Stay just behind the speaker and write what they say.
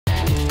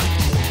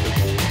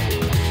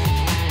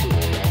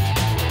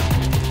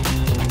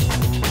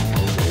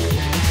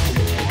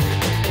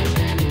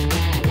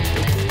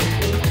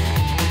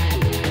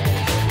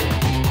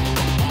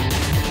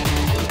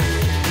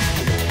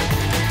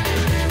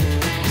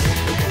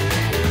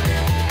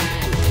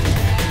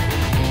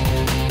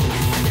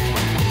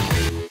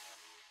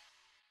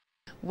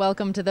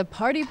Welcome to the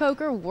Party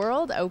Poker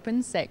World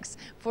Open 6.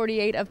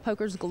 48 of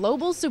poker's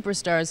global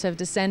superstars have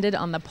descended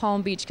on the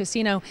Palm Beach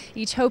casino,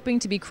 each hoping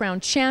to be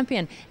crowned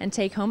champion and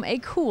take home a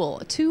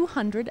cool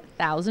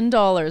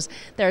 $200,000.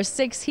 There are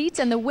 6 heats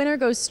and the winner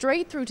goes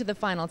straight through to the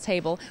final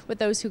table, with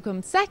those who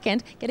come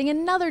second getting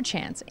another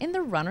chance in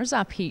the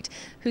runners-up heat.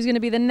 Who's going to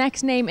be the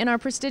next name in our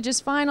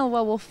prestigious final?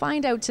 Well, we'll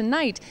find out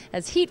tonight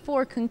as Heat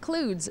 4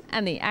 concludes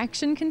and the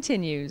action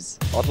continues.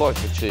 I'd like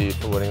to cheer you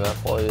for winning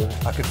that by you.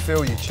 I could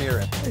feel you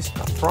cheering. It's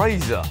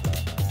Frazer.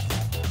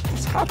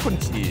 What's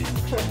happened to you?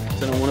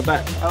 Does anyone want to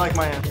bet? I like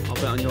my hand. I'll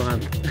bet on your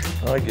hand.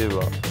 I give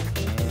up.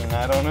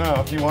 I don't know.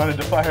 If you wanted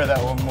to fire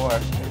that one more,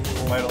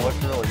 it might have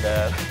looked really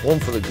bad. One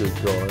for the good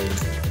guy.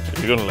 If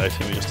you're going to let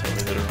him, just tell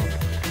me later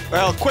on.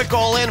 Well, quick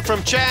all-in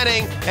from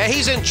Channing, and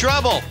he's in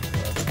trouble.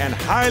 And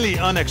highly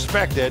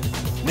unexpected,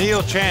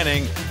 Neil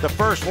Channing, the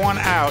first one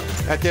out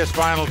at this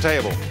final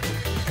table.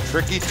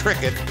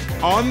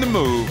 Trickett on the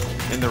move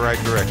in the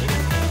right direction.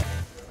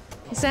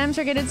 Sam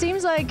Trickett, it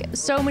seems like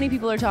so many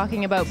people are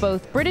talking about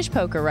both British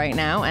poker right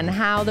now and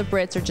how the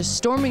Brits are just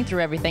storming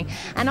through everything.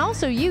 And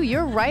also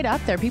you're right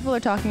up there. People are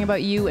talking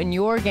about you and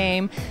your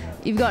game.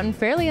 You've gotten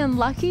fairly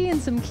unlucky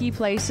in some key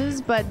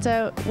places, but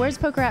where's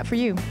poker at for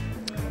you?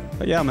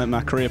 Yeah, I'm at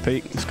my career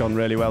peak. It's gone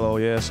really well all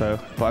year,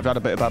 but I've had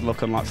a bit of bad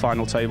luck on like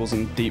final tables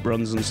and deep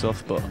runs and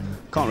stuff, but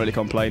can't really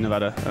complain. I've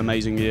had an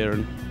amazing year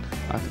and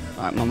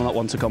I'm not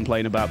one to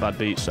complain about bad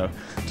beats, so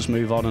just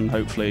move on and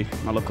hopefully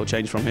my luck will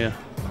change from here.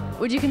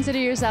 Would you consider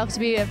yourself to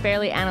be a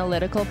fairly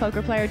analytical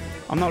poker player?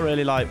 I'm not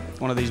really like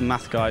one of these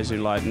math guys who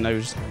like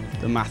knows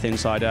the math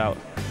inside out.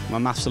 My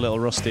math's a little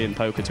rusty in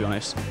poker, to be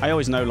honest. I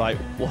always know like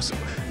what's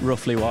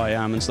roughly what I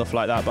am and stuff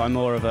like that, but I'm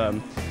more of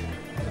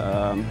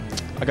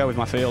I go with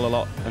my feel a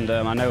lot, and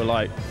I know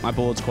like my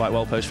board's quite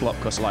well post flop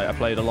because like I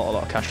played a lot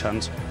of cash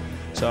hands,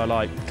 so I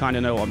like kind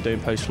of know what I'm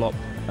doing post flop.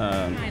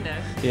 Kind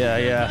of.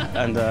 Yeah,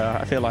 and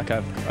I feel like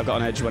I've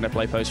got an edge when I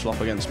play post flop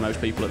against most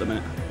people at the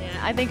minute.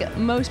 I think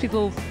most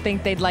people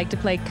think they'd like to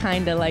play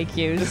kinda like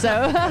you,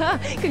 so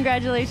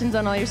congratulations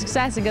on all your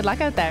success and good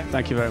luck out there.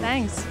 Thank you very much.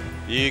 Thanks.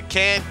 You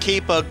can't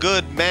keep a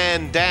good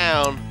man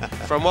down.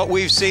 From what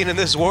we've seen in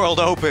this World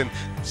Open,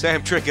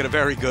 Sam Trickett, a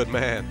very good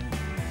man.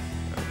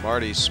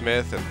 Marty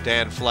Smyth and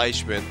Dan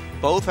Fleyshman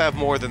both have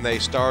more than they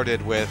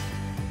started with.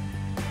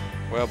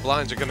 Well,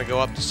 blinds are going to go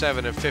up to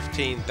 7 and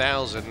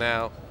 15,000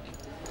 now.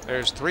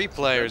 There's 3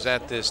 players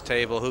at this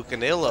table who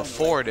can ill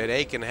afford it.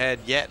 Akenhead,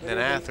 Jetten and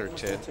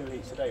Atherton.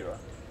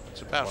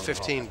 It's about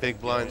 15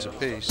 big blinds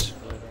apiece.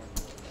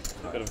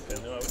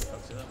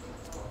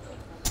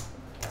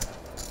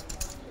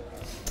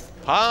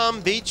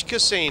 Palm Beach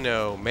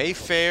Casino,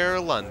 Mayfair,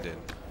 London.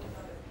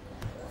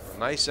 A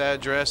nice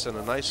address and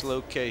a nice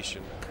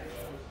location.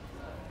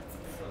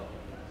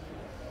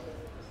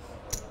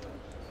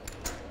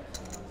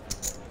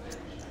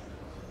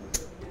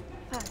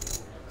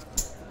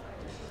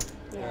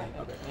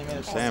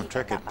 Sam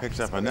Trickett picks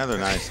up another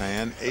nice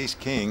hand,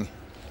 ace-king.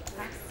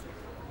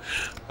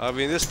 I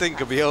mean, this thing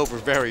could be over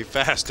very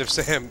fast if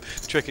Sam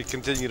Trickett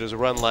continued to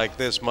run like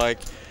this, Mike.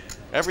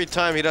 Every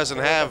time he doesn't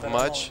have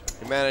much,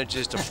 he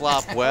manages to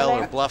flop well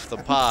or bluff the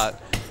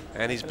pot,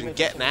 and he's been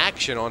getting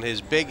action on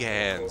his big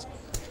hands.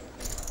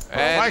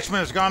 Fleyshman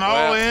has gone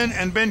all in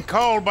and been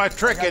called by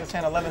Trickett.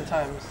 10, 11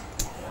 times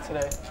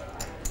today.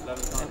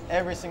 11 times. And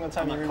every single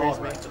time you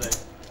re-raised me. Today.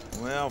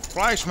 Well,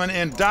 Fleyshman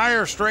in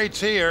dire straits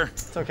here.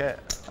 It's okay.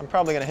 I'm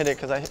probably going to hit it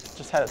because I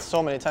just had it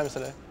so many times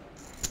today.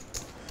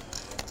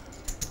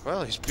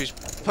 Well, he's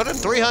put in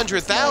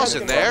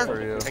 300,000 there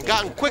and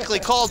gotten quickly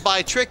called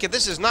by Trickett.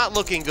 This is not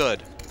looking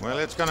good. Well,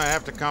 it's going to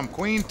have to come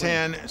Queen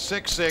 10,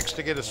 6-6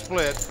 to get a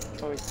split.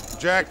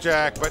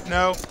 Jack, but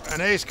no,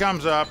 an ace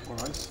comes up.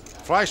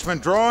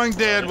 Fleyshman drawing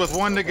dead with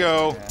 1 to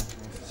go.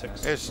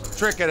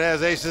 Trickett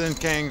has aces and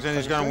kings, and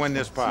he's going to win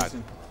this pot.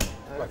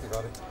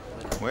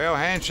 Well,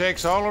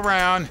 handshakes all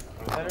around.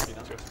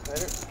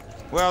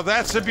 Well,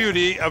 that's the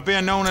beauty of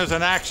being known as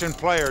an action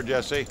player,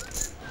 Jesse.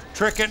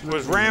 Trickett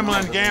was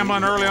rambling,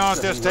 gambling early on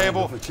at this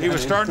table. He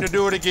was starting to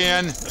do it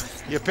again.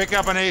 You pick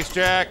up an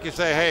ace-jack, you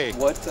say, hey,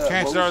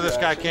 chances are this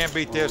guy can't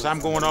beat this. I'm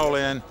going all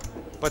in.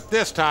 But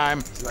this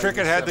time,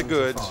 Trickett had the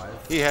goods.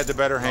 He had the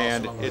better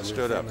hand. It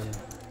stood up.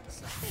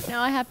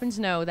 Now, I happen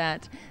to know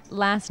that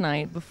last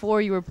night,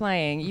 before you were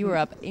playing, you were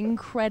up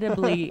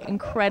incredibly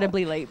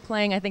late,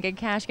 playing, I think, a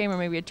cash game or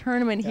maybe a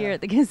tournament here at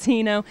the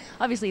casino.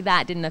 Obviously,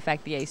 that didn't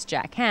affect the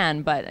ace-jack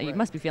hand, but you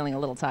must be feeling a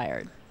little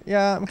tired.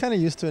 Yeah, I'm kind of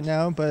used to it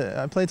now, but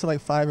I played till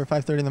like 5 or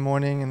 5:30 in the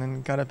morning and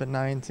then got up at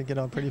 9 to get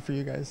all pretty for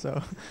you guys.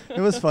 So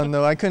it was fun,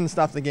 though. I couldn't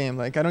stop the game.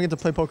 Like, I don't get to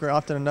play poker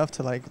often enough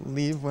to like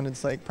leave when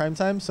it's like prime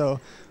time. So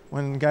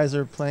when guys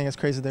are playing as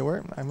crazy as they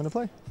were, I'm going to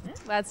play.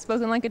 That's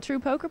spoken like a true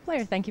poker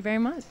player. Thank you very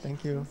much.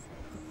 Thank you.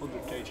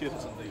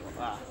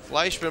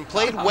 Fleyshman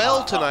played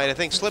well tonight. I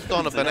think slipped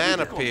on a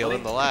banana peel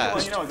in the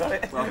last.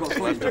 Left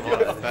him on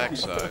the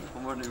backside.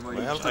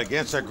 Well,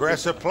 against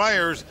aggressive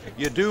players,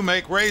 you do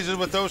make raises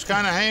with those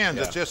kind of hands.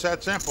 It's just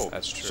that simple.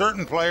 That's true.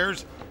 Certain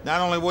players,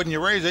 not only wouldn't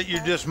you raise it, you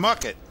just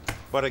muck it.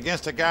 But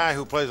against a guy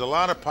who plays a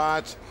lot of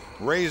pots,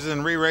 raises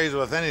and re-raises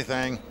with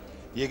anything,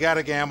 you got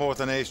to gamble with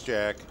an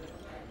ace-jack.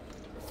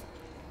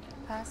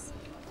 Pass.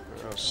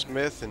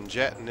 Smith and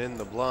Jetten in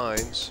the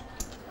blinds.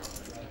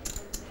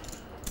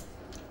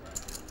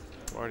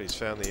 Marty's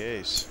found the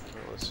ace.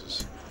 Well, this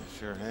is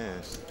Sure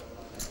has.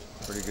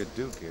 Pretty good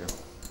duke here.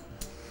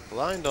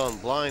 blind on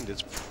blind.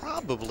 It's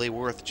probably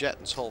worth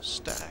Jetten's whole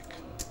stack.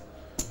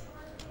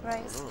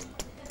 Raise.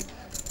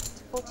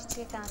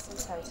 42,000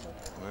 total.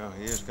 Well,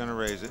 he is going to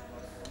raise it.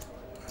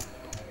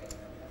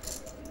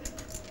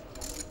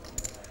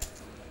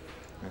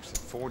 Makes it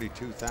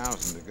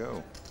 42,000 to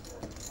go.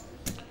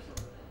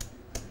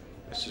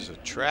 This is a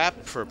trap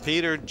for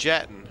Peter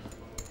Jetten.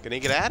 Can he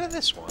get out of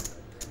this one?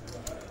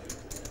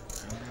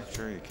 I'm not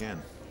sure you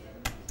can.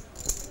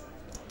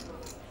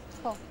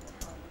 Cool.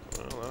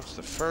 Well, that's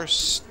the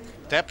first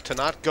step to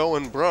not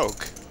going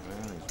broke.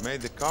 Well, he's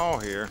made the call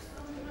here.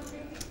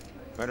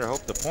 Better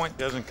hope the point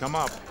doesn't come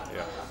up.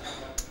 Yeah.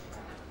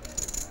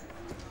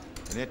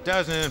 And it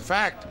doesn't. In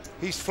fact,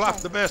 he's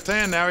fluffed the best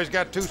hand now. He's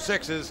got 2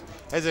 sixes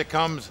as it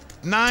comes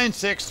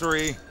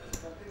 9-6-3.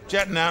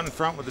 Jetten out in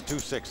front with the 2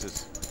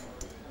 sixes.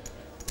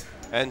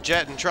 And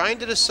Jetten trying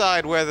to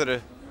decide whether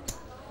to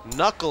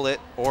knuckle it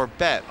or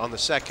bet on the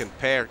second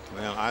pair.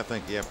 Well, I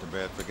think you have to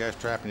bet. If the guy's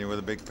trapping you with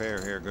a big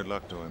pair here, good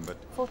luck to him. But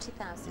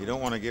 40,000. you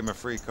don't want to give him a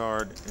free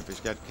card if he's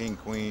got king,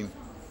 queen,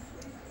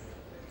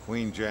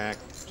 queen, jack,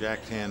 jack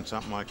 10,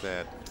 something like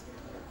that.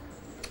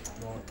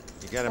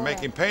 You got to make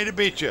him pay to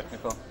beat you.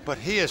 But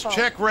he is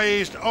check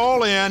raised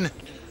all in,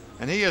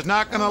 and he is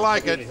not going to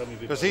like it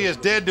because he is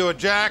dead to a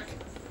jack.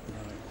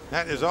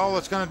 That is all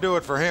that's going to do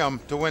it for him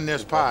to win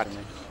this pot.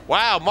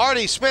 Wow,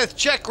 Marty Smyth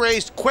check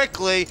raised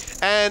quickly,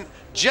 and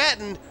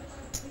Jetten,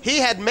 he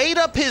had made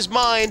up his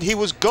mind he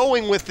was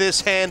going with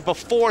this hand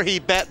before he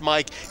bet,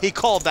 Mike. He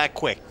called that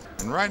quick.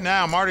 And right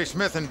now, Marty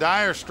Smyth in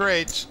dire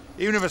straits.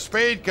 Even if a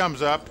spade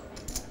comes up,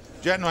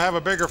 Jetten will have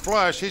a bigger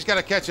flush. He's got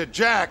to catch a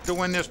jack to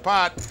win this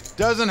pot.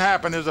 Doesn't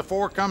happen as the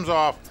 4 comes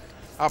off.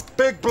 A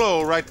big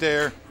blow right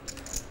there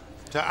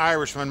to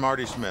Irishman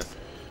Marty Smyth.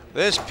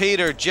 This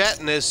Peter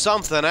Jetten is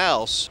something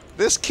else.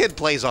 This kid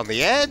plays on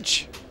the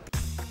edge.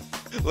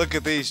 Look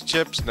at these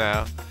chips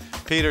now.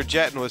 Peter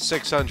Jetten with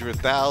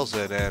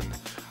 600,000, and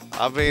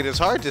I mean, it's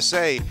hard to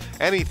say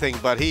anything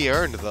but he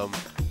earned them.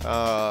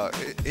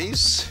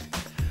 He's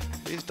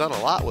done a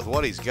lot with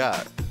what he's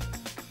got.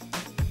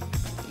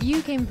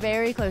 You came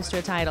very close to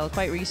a title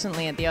quite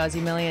recently at the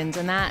Aussie Millions,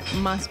 and that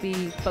must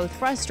be both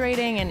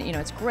frustrating and, you know,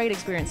 it's a great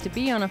experience to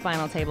be on a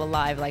final table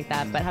live like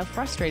that, but how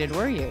frustrated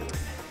were you?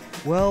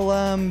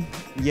 Well,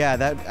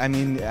 yeah, I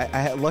mean,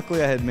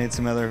 luckily I had made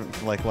some other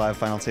like live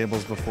final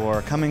tables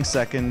before. Coming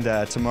second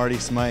to Marty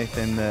Smyth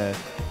in the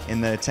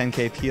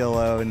 10K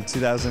PLO in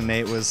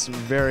 2008 was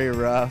very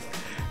rough,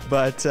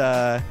 but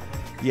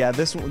yeah,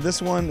 this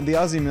one, the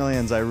Aussie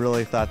Millions, I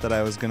really thought that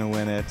I was going to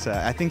win it.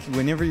 I think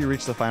whenever you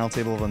reach the final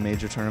table of a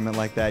major tournament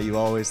like that, you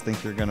always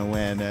think you're going to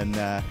win,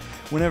 and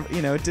whenever,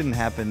 you know, it didn't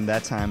happen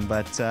that time,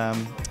 but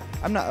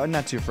I'm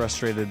not too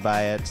frustrated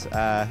by it.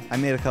 I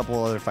made a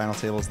couple other final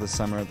tables this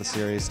summer at the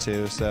series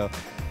too, so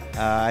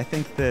I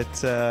think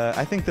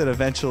that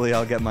eventually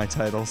I'll get my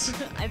titles.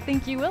 I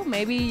think you will.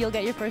 Maybe you'll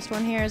get your first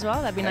one here as well.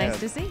 That'd be nice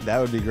to see. That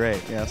would be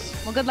great. Yes.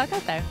 Well, good luck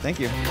out there. Thank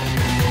you.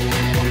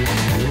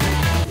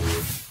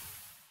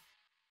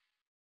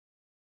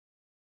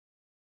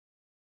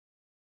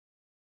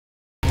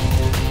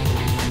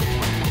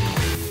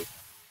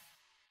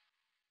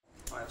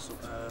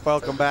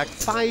 Welcome back.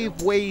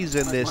 5 ways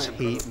in this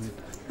heat.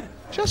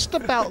 Just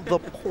about the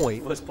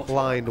point,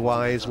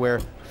 blind-wise, where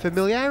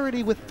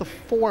familiarity with the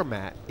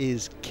format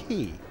is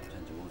key.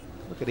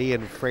 Look at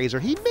Ian Frazer.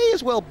 He may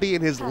as well be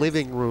in his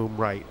living room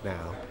right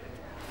now.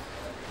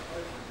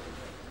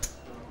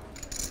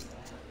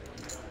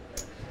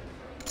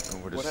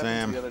 Over to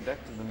Sam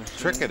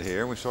Trickett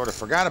here. We sort of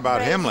forgot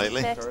about him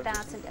lately.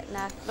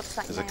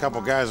 There's a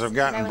couple guys have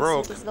gotten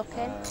broke.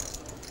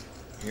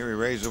 Here he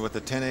raises with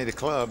the 10-8 of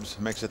clubs,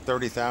 makes it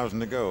 30,000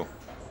 to go.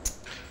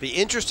 Be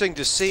interesting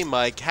to see,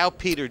 Mike, how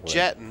Peter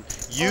Jetten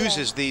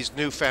uses these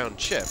newfound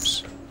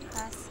chips.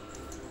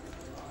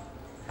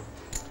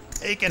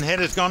 Akenhead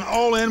has gone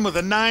all in with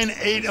a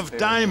 9-8 of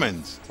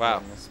diamonds.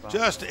 Wow.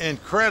 Just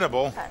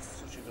incredible.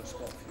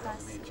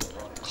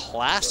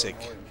 Classic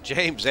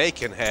James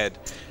Akenhead,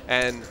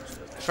 and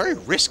very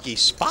risky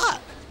spot.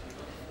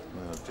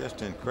 Well,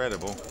 just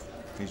incredible.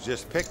 He's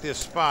just picked his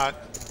spot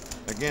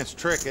against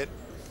Trickett,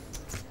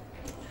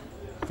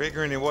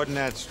 figuring he wasn't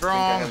that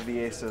strong. I think I have the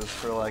aces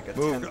for like a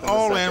moved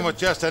all in with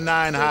just a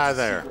 9 high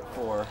there.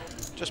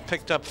 Just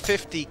picked up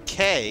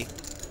 50K,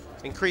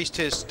 increased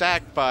his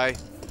stack by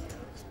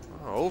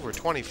over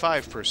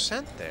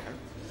 25% there.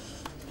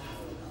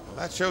 Well,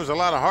 that shows a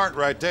lot of heart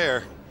right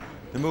there,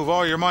 to move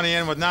all your money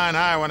in with 9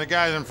 high when the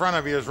guy in front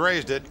of you has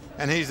raised it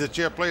and he's the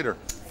chip leader.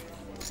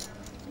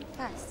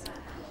 I'll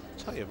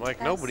tell you,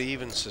 Mike, nobody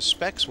even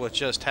suspects what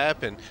just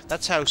happened.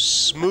 That's how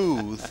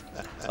smooth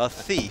a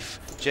thief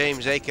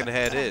James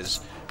Akenhead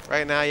is.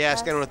 Right now, you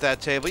ask anyone at that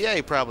table, yeah,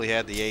 he probably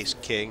had the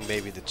ace-king,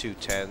 maybe the 2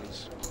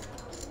 10s.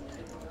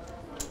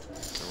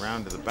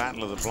 Around to the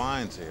battle of the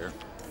blinds here.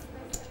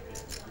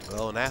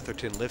 Well, when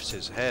Atherton lifts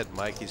his head,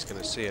 Mike, he's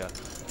going to see a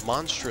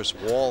monstrous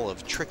wall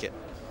of Trickett.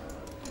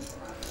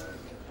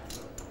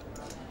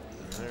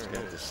 He's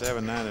got the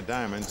 7-9 of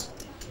diamonds.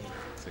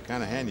 It's the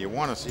kind of hand you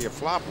want to see a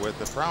flop with.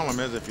 The problem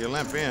is if you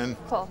limp in,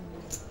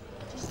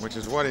 which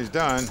is what he's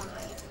done,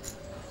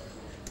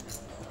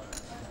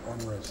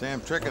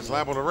 Sam Trickett's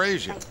liable to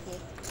raise you.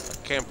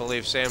 I can't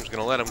believe Sam's going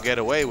to let him get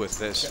away with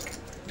this.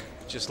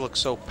 It just looks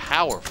so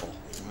powerful.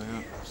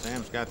 Well,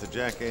 Sam's got the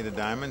Jack-8 of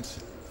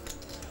diamonds,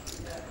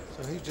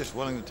 so he's just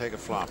willing to take a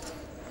flop.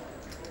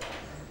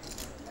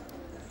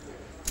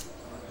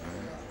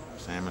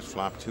 Sam has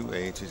flopped 2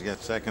 8s. He's got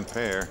second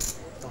pair.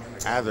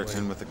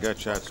 Atherton with the gut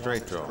shot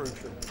straight draw.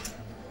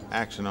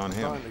 Action on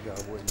him.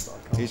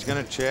 He's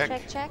going to check.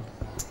 Check, check.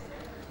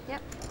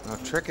 Yep. Now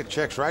Trickett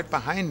checks right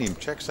behind him.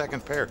 Check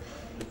second pair.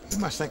 He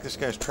must think this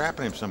guy's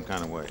trapping him some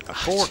kind of way. A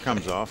 4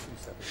 comes off.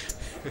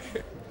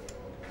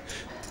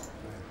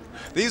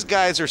 These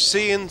guys are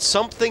seeing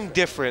something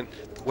different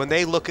when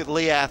they look at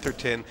Lee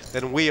Atherton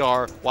than we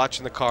are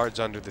watching the cards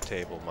under the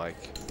table, Mike.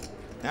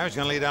 Now he's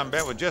going to lead on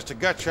bet with just a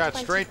gut shot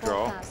straight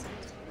draw.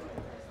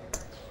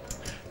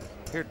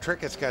 Here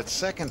Trickett's got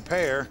second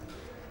pair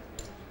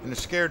and is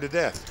scared to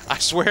death. I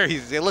swear,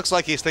 it looks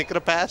like he's thinking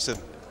of passing.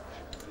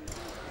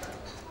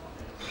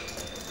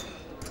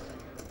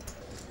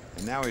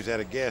 And now he's at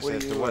a guess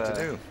as to what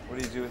to do. What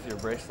do you do with your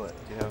bracelet?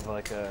 Do you have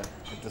like a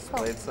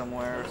displayed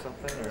somewhere or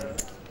something? Or?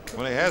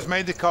 Well, he has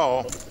made the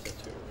call.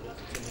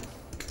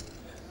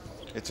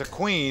 It's a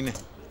queen.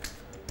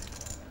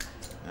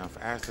 Now, if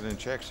Atherton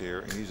checks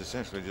here, he's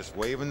essentially just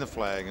waving the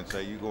flag and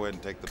say, you go ahead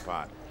and take the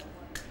pot.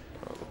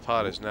 Well, the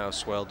pot is now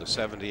swelled to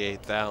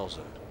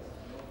 78,000.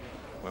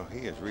 Well,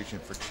 he is reaching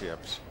for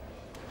chips.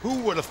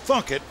 Who would have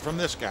thunk it from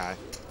this guy?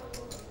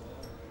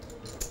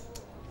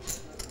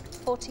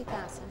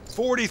 40,000.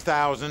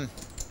 40,000.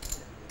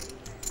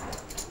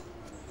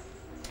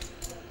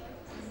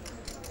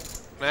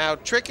 Now,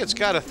 Trickett's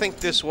got to think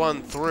this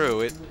one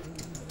through. It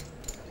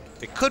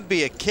could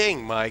be a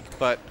king, Mike,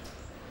 but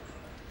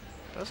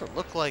doesn't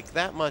look like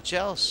that much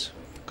else.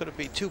 Could it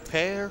be 2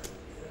 pair?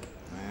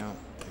 Well,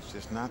 it's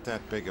just not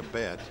that big a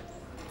bet.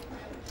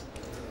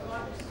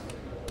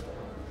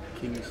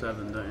 King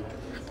 7, don't you?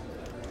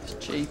 It's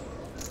cheap.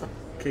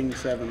 King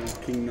 7 or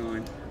King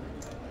 9.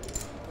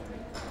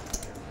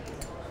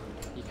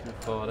 You can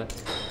afford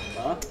it.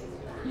 Huh?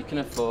 You can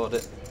afford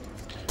it.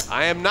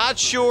 I am not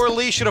sure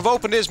Lee should have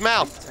opened his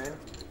mouth.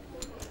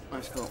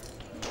 Nice call.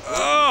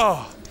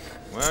 Oh!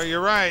 Well,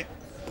 you're right.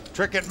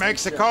 Trickett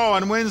makes the call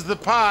and wins the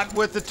pot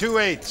with the 2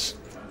 8s.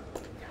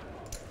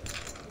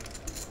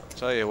 I'll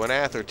tell you, when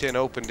Atherton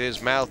opened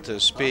his mouth to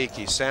speak,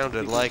 he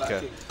sounded like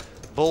a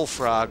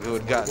bullfrog who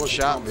had gotten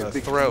shot in the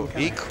throat.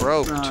 He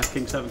croaked.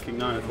 King 7, King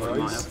 9, I thought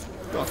he might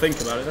have. Got to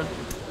think about it then.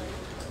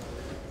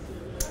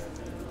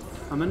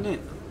 I'm in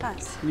it.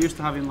 Nice. I'm used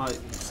to having like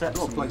sets. I've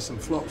got to play some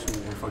flops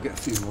with you if I get a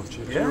few more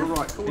chips. Yeah. You're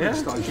right, calling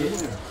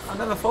station, yeah. I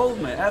never fold,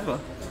 mate, ever.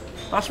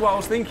 That's what I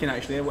was thinking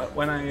actually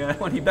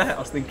when he bet. I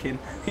was thinking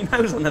he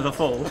knows I never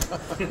fold.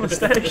 I'm a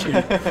station.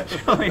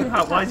 I mean,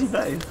 why is he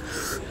betting?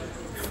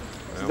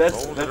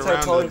 Well, that's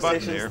how calling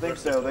stations think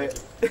so. They,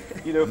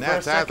 you know, for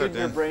a second your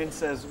Atherton. brain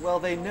says, well,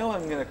 they know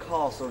I'm going to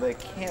call, so they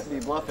can't be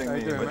bluffing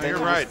me. But You're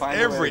right.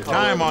 Every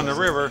time on the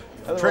river,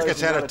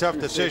 Trickett's had a tough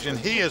decision.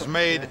 He has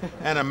made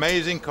an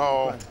amazing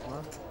call,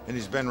 and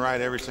he's been right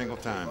every single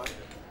time.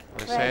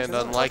 This hand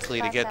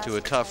unlikely to get to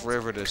a tough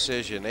river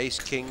decision.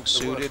 Ace-King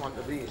suited,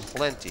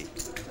 plenty.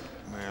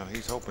 Well,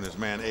 he's hoping his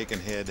man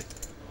Akenhead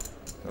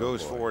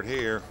goes for it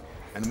here.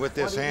 And with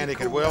this hand, he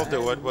could well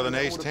do it with an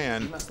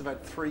ace-10.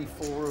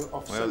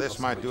 Well, this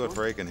might do it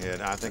for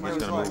Akenhead. I think he's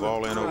going to move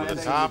all in over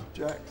the top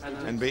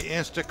and be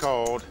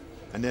insta-called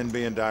and then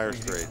be in dire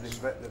straits.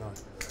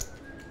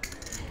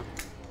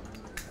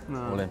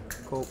 No. All in.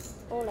 Cool.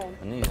 All in.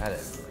 I knew you had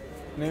it.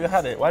 Knew you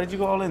had it. Why did you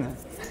go all in then?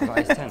 I got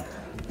ace-10.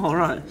 All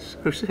right.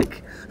 So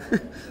sick.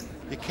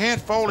 You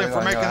can't fold him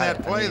for making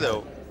that play,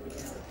 though.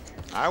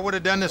 I would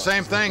have done the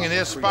same thing in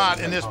his spot,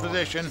 in this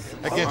position,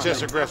 against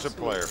this aggressive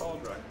player.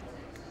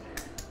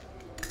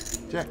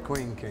 Jack,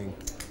 Queen, King.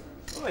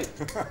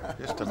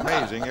 Just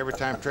amazing. Every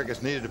time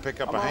Trickett's needed to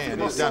pick up a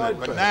hand, he's done it.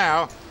 But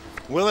now,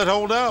 will it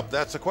hold up?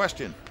 That's the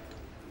question.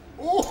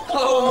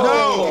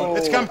 No!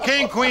 It's come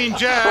King, Queen,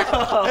 Jack.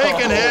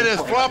 Akenhead has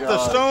flopped the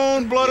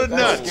stone-blooded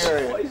nuts.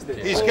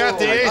 He's got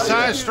the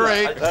ace-high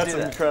straight. That's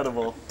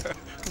incredible.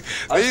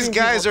 These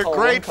guys are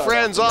great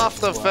friends off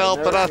the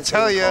felt, but I'll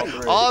tell you,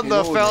 on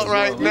the felt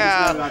right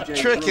now,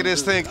 Trickett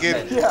is thinking,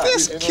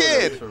 this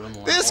kid,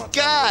 this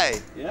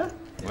guy.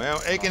 Well,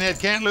 Akenhead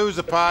can't lose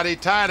the pot. He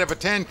tied if a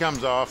 10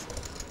 comes off.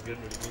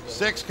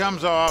 6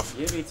 comes off.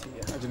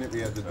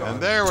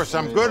 And there was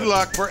some good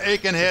luck for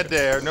Akenhead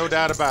there, no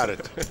doubt about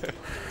it.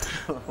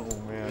 Oh,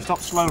 man. Stop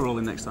slow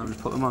rolling next time,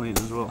 just put the money in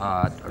as well.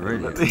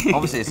 Really?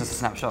 Obviously, it's just a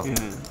snapshot. Yeah.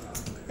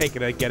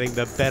 Akenhead getting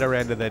the better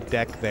end of the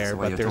deck there,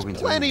 but there's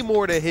plenty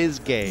more to his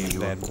game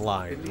than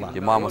blind luck.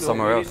 Your mom was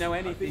somewhere else.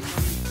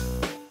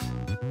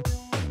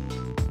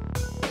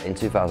 In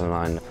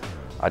 2009,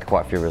 I had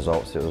quite a few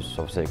results. It was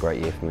obviously a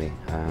great year for me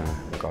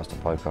in regards to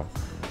poker.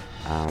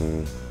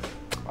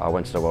 I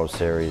went to the World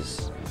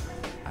Series.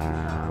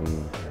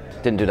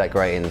 Didn't do that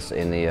great in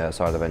the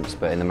side events,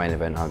 but in the main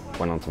event I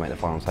went on to make the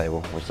final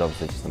table, which is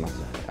obviously just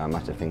a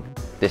massive thing.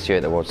 This year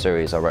at the World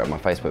Series, I wrote on my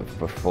Facebook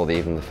before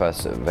even the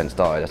first event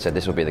started. I said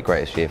this will be the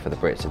greatest year for the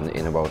Brits in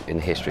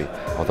the history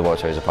of the World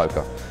Series of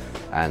poker,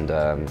 and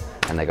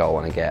they go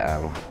on and get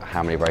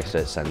how many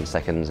bracelets and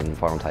seconds and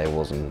final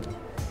tables, and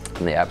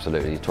they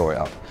absolutely tore it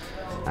up.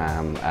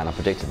 And I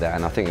predicted that,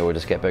 and I think it will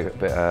just get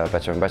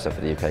better and better for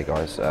the UK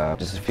guys.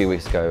 Just a few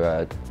weeks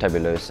ago, Toby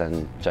Lewis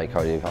and Jay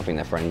Cody, I think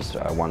they're friends,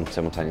 won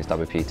simultaneous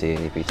WPT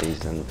and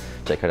EPTs, and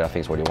Jay Cody I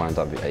think has already won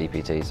a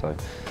EPT, so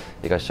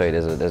it goes to show you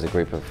there's a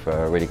group of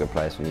really good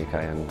players from the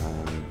UK,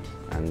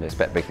 and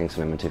expect big things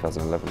from them in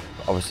 2011.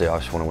 Obviously I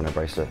just want to win a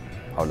bracelet.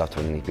 I would love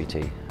to win an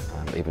EPT,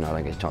 even though I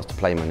don't get a chance to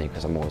play money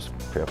because I'm always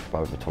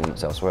preoccupied with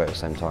tournaments elsewhere at the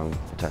same time,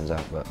 it turns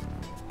out. But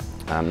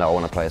no, I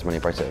want to play as many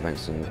bracelet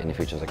events in the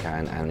future as I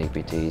can, and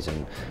EPTs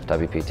and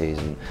WPTs,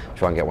 and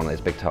try and get one of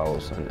those big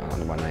titles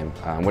under my name.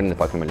 Winning the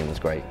Poker Million was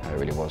great, it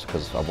really was,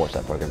 because I've watched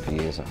that program for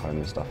years at home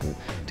and stuff, and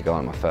to go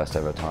on my first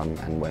ever time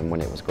and win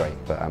it was great.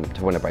 But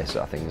to win a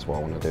bracelet I think is what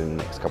I want to do in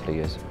the next couple of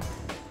years.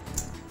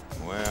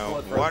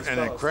 Well, what an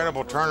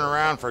incredible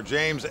turnaround for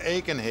James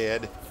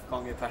Akenhead.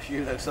 Can't get past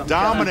you though, son.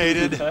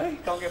 Dominated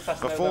Can't get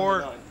past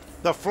before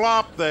the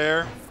flop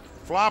there,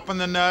 flopping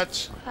the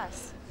nuts.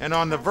 And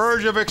on the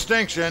verge of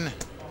extinction,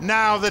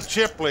 now the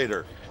chip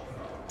leader.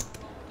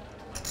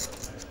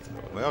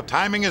 Well,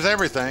 timing is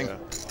everything.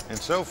 And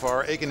so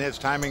far, Akenhead's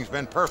timing's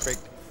been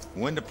perfect.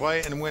 When to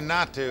play and when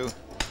not to,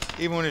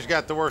 even when he's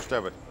got the worst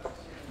of it.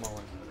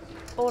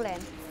 All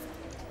in.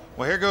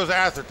 Well, here goes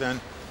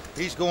Atherton.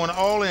 He's going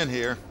all in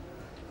here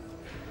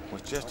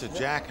with just a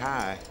jack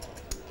high.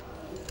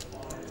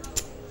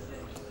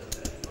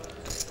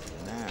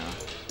 Now,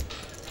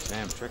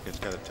 Sam Trickett's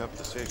got a tough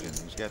decision.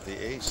 He's got the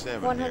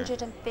ace-7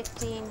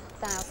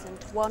 115,000,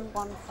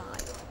 115.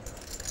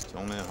 It's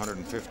only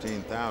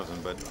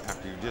 115,000, but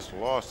after you just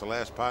lost the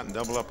last pot and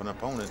double up an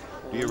opponent,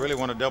 do you really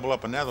want to double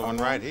up another one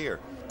right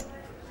here?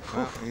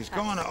 Well, he's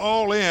going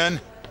all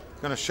in.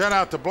 Going to shut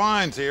out the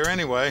blinds here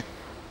anyway.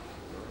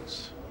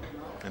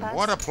 And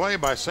what a play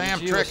by Sam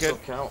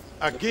Trickett.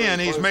 Again,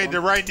 he's made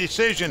the right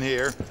decision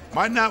here.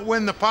 Might not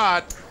win the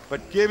pot,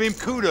 but give him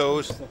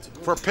kudos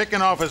for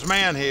picking off his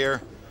man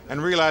here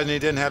and realizing he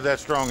didn't have that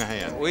strong a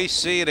hand. We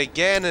see it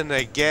again and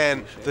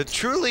again. The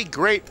truly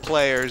great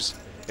players,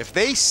 if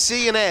they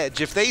see an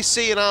edge, if they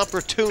see an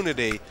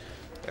opportunity,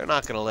 they're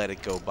not going to let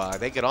it go by.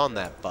 They get on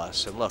that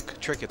bus. And look,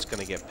 Trickett's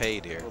going to get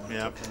paid here.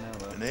 Yep.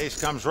 And ace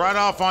comes right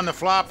off on the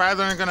flop.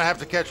 Atherton going to have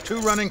to catch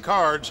 2 running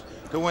cards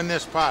to win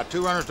this pot.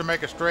 2 runners to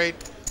make a straight,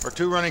 or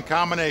 2 running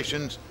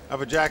combinations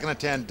of a jack and a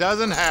 10.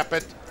 Doesn't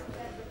happen.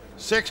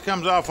 6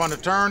 comes off on the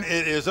turn.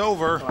 It is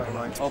over.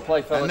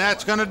 And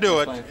that's going to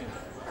do it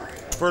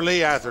for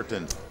Lee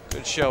Atherton.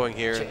 Good showing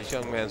here. This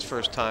young man's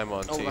first time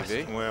on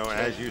TV. Well,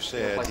 as you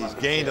said, he's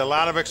gained a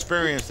lot of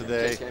experience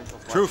today.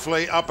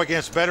 Truthfully, up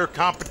against better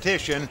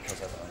competition.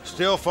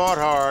 Still fought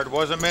hard.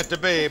 Wasn't meant to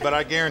be, but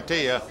I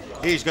guarantee you,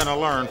 he's going to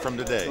learn from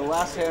today. The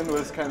last hand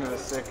was kind of a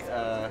sick,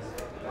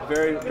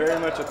 very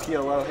much a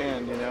PLO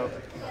hand, you know.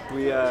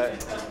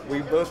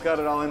 We both got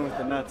it all in with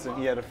the nuts, and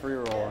he had a free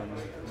roll and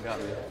got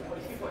me.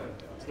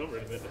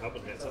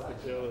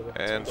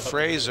 And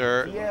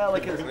Frazer,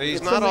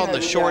 he's not on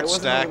the short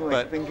stack,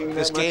 but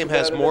this game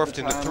has morphed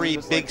into 3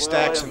 big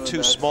stacks and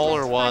 2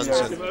 smaller ones.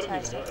 And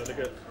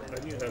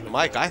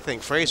Mike, I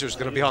think Frazer's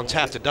going to be on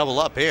tap to double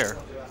up here.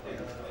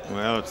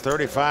 Well, it's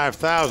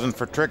 35,000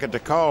 for Trickett to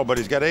call, but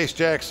he's got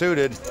ace-jack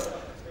suited.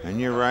 And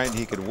you're right,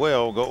 he could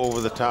well go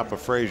over the top of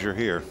Frazer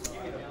here.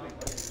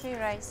 3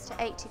 raised to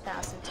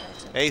 80,000 total.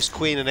 Ace,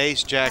 queen, and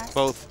ace-jack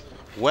both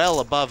well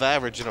above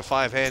average in a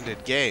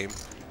 5-handed game.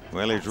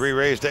 Well, he's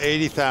re-raised to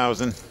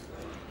 80,000.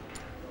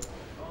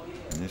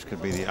 And this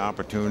could be the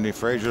opportunity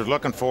Frazer's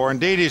looking for.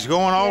 Indeed, he's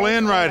going all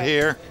in right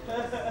here.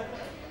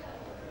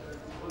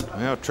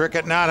 Well,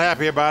 Trickett not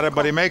happy about it,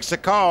 but he makes the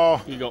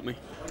call. You got me.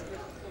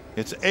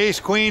 It's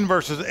ace-queen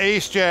versus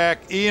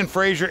ace-jack. Ian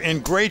Frazer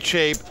in great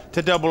shape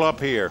to double up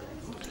here.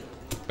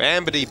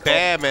 Bambity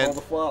bam, and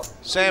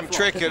Sam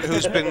Trickett,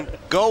 who's been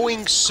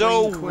going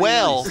so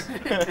well,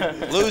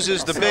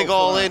 loses the big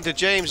all-in to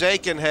James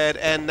Akenhead,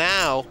 and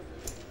now,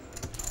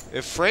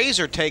 if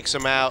Frazer takes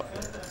him out.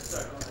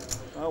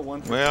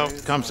 Well,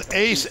 comes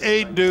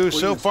ace-8 deuce.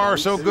 So far,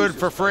 so good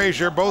for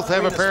Frazer. Both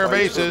have a pair of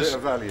aces.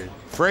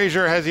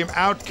 Frazer has him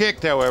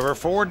out-kicked, however.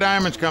 4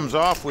 diamonds comes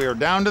off. We are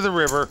down to the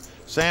river.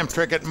 Sam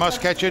Trickett must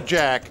catch a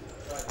jack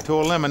to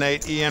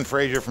eliminate Ian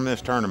Frazer from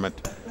this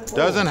tournament.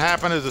 Doesn't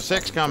happen as the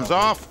 6 comes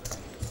off.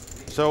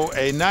 So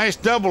a nice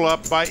double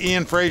up by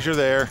Ian Frazer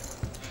there.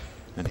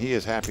 And he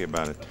is happy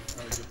about it.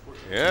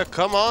 Yeah,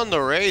 come on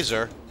the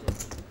razor.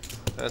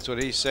 That's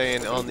what he's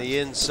saying on the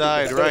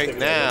inside right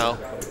now.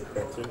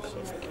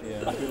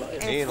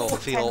 Ian will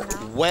feel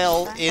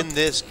well in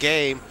this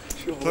game.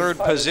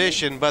 3rd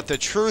position, but the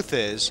truth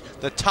is,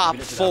 the top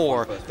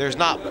 4, there's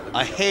not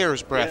a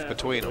hair's breadth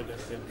between them.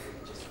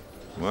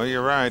 Well,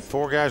 you're right.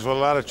 4 guys with a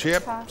lot of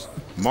chip.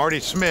 Marty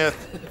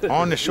Smyth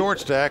on the short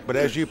stack, but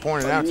as you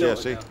pointed out,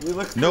 Jesse,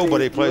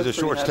 nobody plays a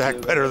short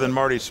stack better than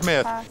Marty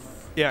Smyth.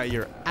 Yeah,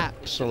 you're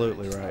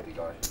absolutely right.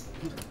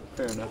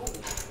 Fair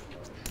enough.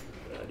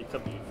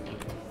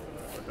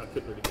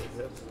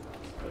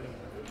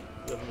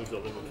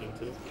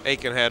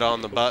 Akenhead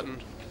on the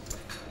button.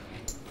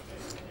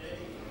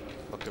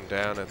 Looking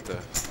down at the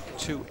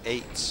 2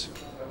 8s.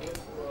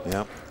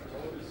 Yep.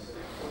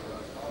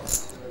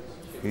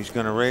 He's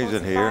going to raise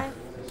it here.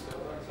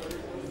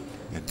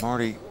 And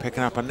Marty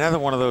picking up another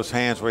one of those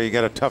hands where you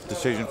got a tough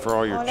decision for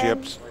all your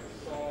chips.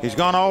 He's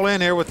gone all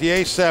in here with the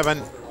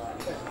ace-7.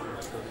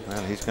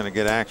 Well, he's going to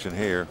get action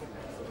here.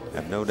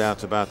 Have no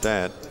doubts about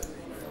that.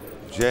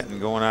 Jetten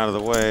going out of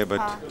the way,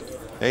 but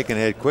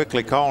Akenhead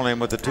quickly calling him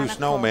with the 2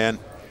 snowmen.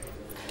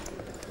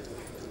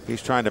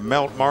 He's trying to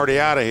melt Marty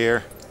out of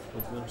here.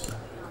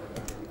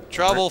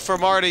 Trouble for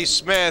Marty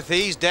Smyth.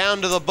 He's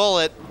down to the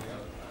bullet.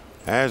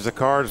 As the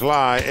cards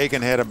lie,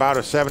 Akenhead about a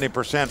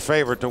 70%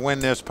 favorite to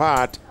win this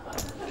pot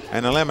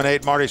and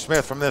eliminate Marty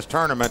Smyth from this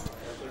tournament.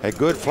 A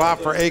good flop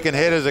for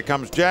Akenhead as it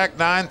comes Jack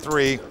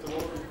 9-3.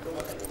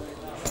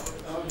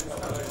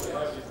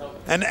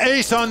 An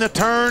ace on the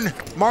turn.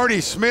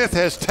 Marty Smyth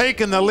has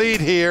taken the lead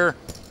here.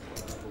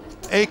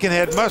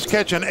 Akenhead must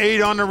catch an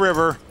 8 on the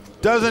river.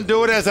 Doesn't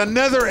do it as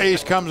another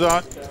ace comes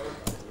out.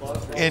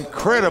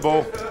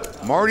 Incredible.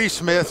 Marty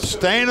Smyth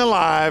staying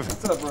alive,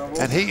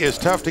 and he is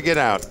tough to get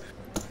out.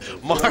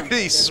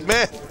 Marty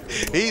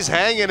Smyth, he's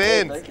hanging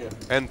in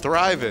and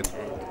thriving.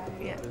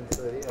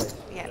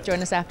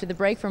 Join us after the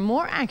break for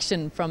more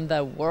action from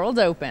the World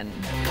Open.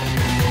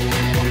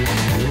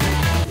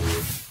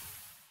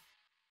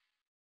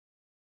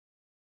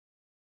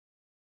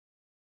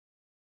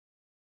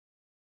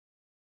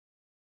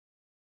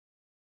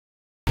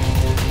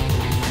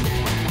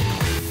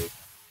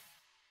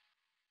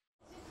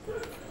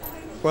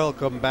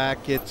 Welcome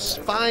back. It's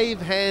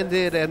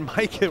 5-handed, and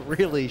Mike, it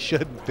really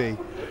shouldn't be.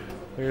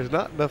 There's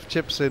not enough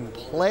chips in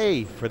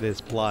play for this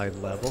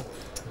blind level.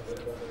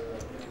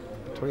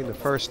 Between the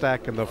first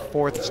stack and the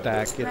fourth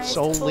stack, it's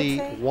only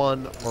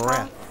 1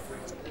 breath.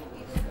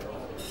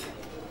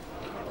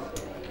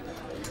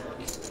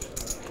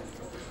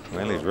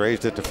 Well, he's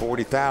raised it to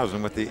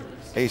 40,000 with the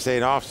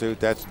ace-8 offsuit.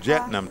 That's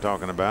Jetten I'm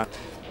talking about.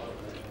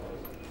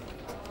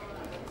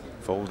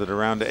 Folded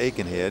around to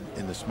Akenhead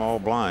in the small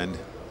blind.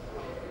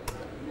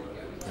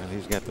 And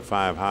he's got the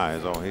 5 high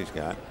is all he's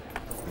got.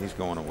 He's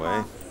going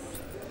away.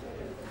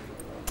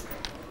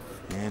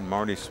 And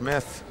Marty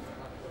Smyth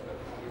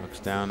looks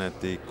down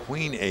at the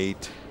Queen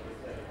 8.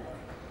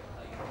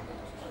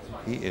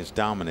 He is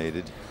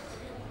dominated.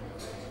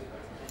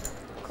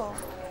 Cool.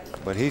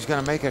 But he's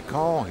going to make a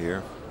call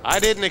here. I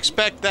didn't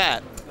expect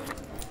that.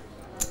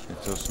 And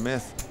so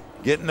Smith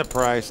getting the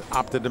price,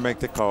 opted to make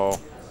the call.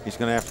 He's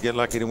going to have to get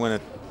lucky to win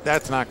it.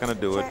 That's not going to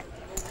do it.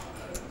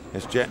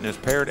 As Jetten has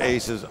paired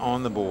aces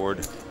on the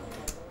board.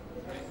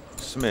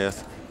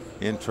 Smith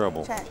in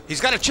trouble.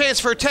 He's got a chance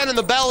for a 10 in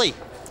the belly.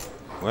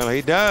 Well,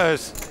 he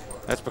does.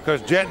 That's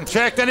because Jetten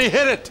checked and he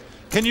hit it.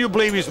 Can you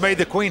believe he's made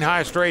the queen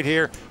high straight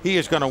here? He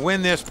is going to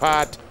win this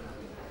pot.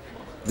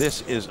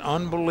 This is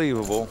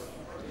unbelievable.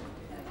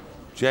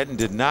 Jetten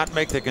did not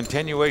make the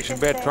continuation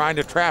bet trying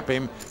to trap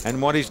him,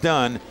 and what he's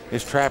done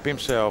is trap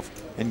himself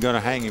and going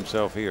to hang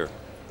himself here.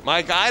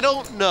 Mike, I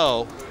don't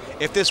know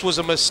if this was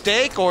a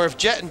mistake or if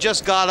Jetten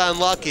just got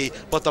unlucky,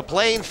 but the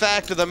plain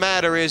fact of the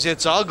matter is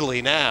it's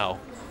ugly now.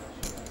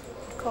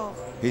 Cool.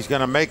 He's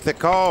going to make the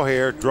call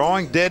here.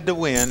 Drawing dead to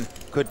win.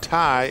 Could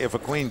tie if a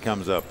queen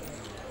comes up.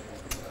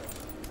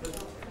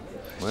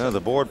 Well, the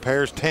board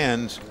pairs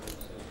 10s.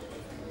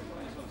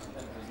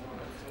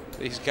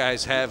 These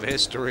guys have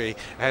history,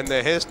 and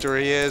the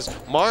history is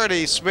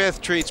Marty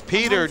Smyth treats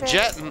Peter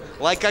Jetten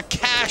like a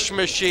cash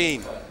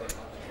machine.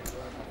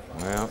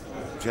 Well,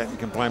 Jetten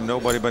can blame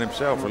nobody but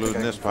himself for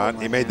losing this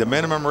pot. He made the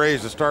minimum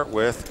raise to start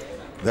with.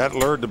 That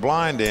lured the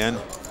blind in.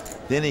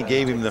 Then he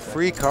gave him the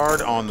free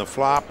card on the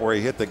flop where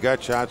he hit the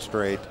gut shot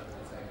straight.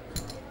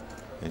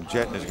 And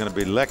Jetten is going to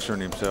be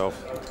lecturing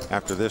himself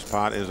after this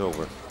pot is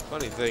over.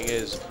 Funny thing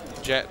is,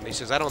 Jetten, he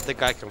says, I don't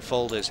think I can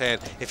fold his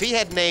hand. If he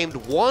had named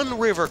one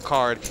river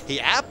card he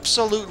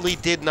absolutely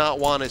did not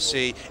want to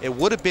see, it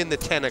would have been the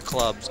 10 of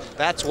clubs.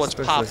 That's what's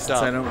popped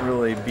up. I don't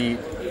really beat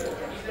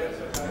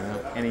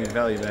any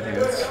value bet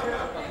hands.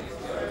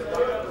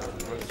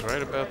 He's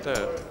right about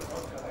that.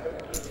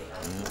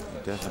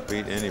 He doesn't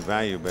beat any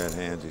value bet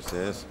hands, he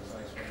says.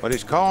 But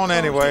he's calling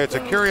anyway. It's a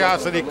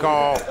curiosity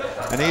call,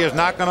 and he is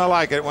not going to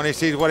like it when he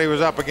sees what he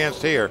was up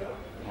against here.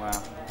 Wow.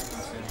 Yeah,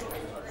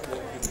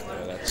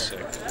 that's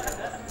sick.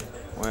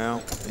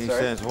 Well, he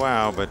says,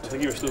 wow, but I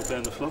think you were still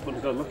playing the flop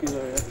and got lucky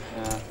there,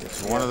 yeah.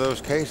 It's one of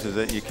those cases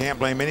that you can't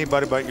blame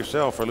anybody but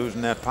yourself for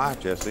losing that pot,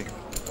 Jesse.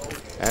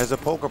 As a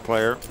poker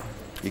player,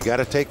 you got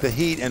to take the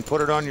heat and put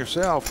it on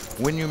yourself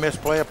when you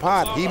misplay a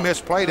pot. He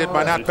misplayed it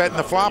by not betting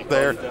the flop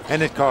there,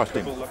 and it cost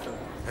him.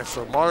 And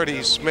for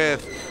Marty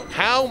Smyth,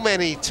 how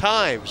many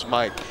times,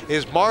 Mike,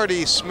 is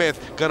Marty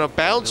Smyth going to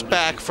bounce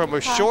back from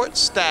a short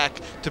stack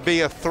to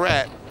be a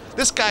threat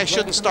This guy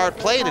shouldn't start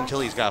playing until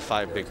he's got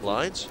 5 big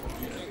blinds.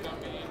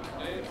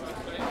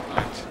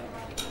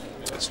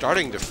 It's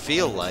starting to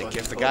feel like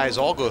if the guys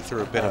all go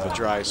through a bit of a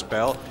dry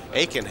spell,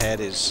 Akenhead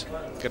is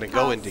going to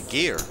go into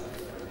gear.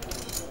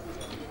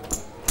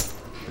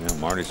 Yeah,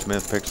 Marty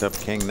Smyth picks up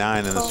king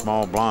 9 in the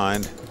small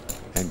blind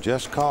and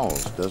just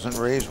calls, doesn't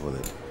raise with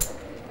it.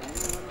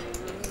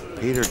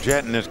 Peter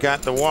Jetten has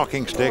got the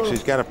walking sticks.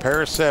 He's got a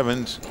pair of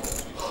 7s.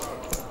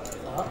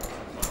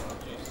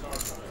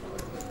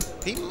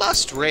 He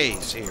must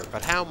raise here,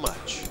 but how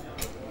much?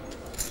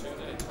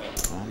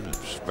 I'm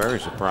very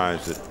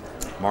surprised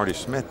that Marty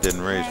Smyth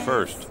didn't raise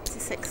first.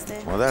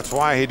 60. Well, that's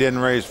why he didn't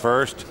raise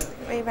first.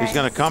 He's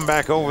going to come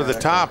back over the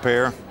top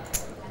here.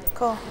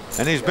 Cool.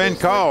 And he's been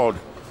called.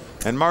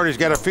 And Marty's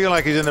got to feel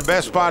like he's in the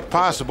best spot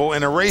possible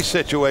in a race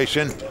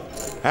situation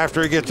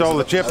after he gets all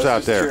the chips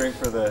out there. Cheering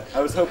for the, I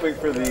was hoping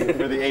for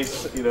the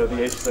ace, you know,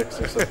 the ace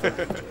 6 or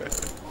something.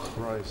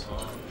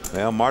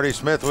 Well, Marty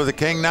Smyth with a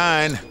king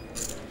 9.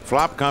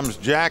 Flop comes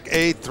jack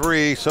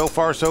 8-3. So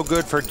far, so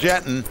good for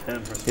Jetten.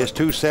 His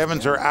 2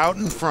 7s are out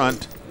in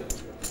front.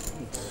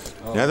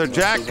 Another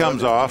jack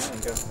comes off.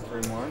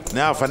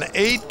 Now, if an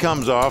 8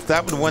 comes off,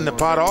 that would win the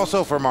pot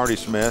also for Marty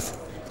Smyth.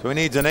 So he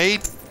needs an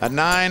 8, a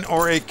 9,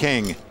 or a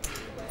king.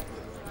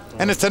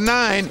 And it's a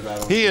 9.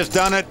 He has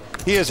done it.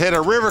 He has hit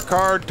a river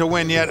card to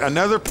win yet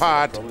another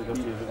pot.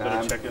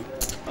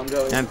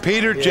 And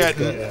Peter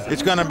Jetten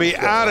is going to be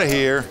out of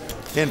here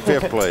in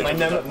 5th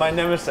place. My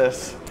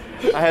nemesis.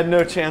 I had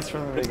no chance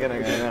from the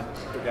beginning. I know.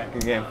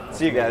 Good game.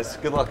 See you guys.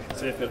 Good luck.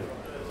 See you.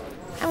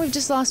 And we've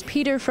just lost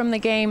Peter from the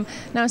game.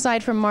 Now,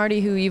 aside from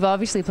Marty, who you've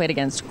obviously played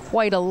against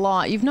quite a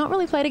lot, you've not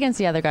really played against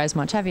the other guys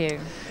much, have you?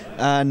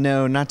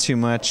 No, not too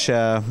much.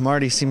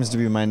 Marty seems to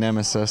be my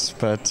nemesis,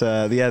 but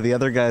yeah, the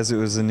other guys, it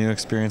was a new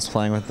experience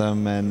playing with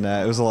them, and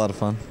it was a lot of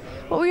fun.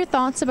 What were your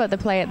thoughts about the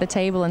play at the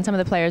table and some of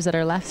the players that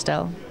are left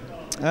still?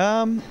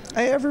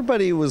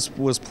 Everybody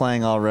was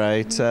playing all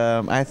right.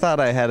 I thought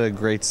I had a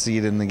great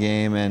seat in the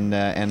game and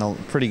a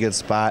pretty good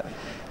spot.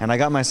 And I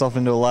got myself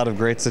into a lot of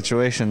great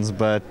situations,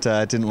 but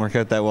it didn't work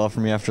out that well for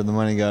me after the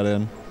money got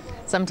in.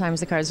 Sometimes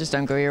the cards just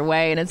don't go your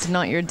way, and it's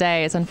not your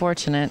day. It's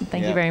unfortunate.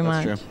 Thank you very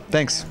much. True.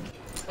 Thanks.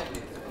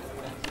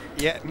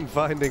 Yetten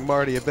finding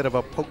Marty a bit of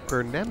a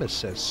poker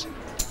nemesis.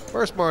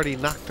 First, Marty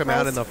knocked him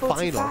out in the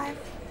final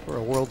for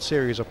a World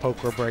Series of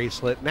Poker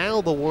bracelet. Now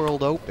the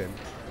World Open.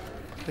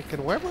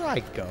 Thinking, wherever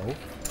I go,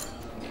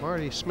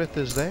 Marty Smyth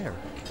is there.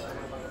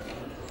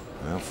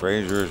 Well,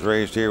 Frazer is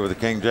raised here with the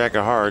king jack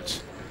of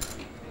hearts.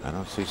 I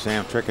don't see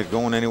Sam Trickett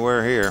going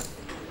anywhere here.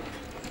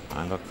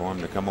 I look for him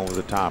to come over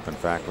the top, in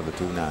fact, with the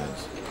 2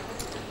 9s.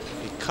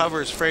 He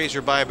covers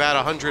Frazer by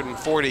about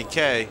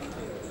 140K.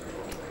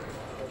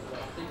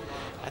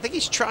 I think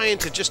he's trying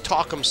to just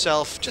talk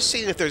himself, just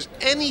seeing if there's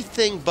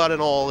anything but an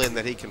all-in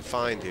that he can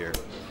find here.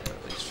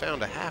 He's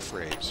found a half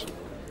raise.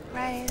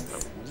 Raise. I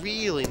don't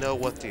really know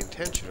what the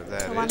intention of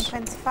that is.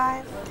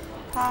 125.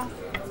 Half.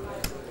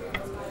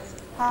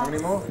 How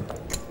many more?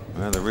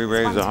 Well, the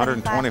re-raise is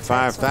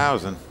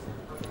 125,000.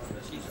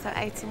 So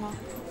 80 more.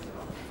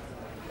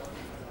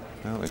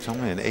 Well, it's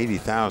only an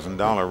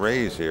 $80,000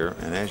 raise here,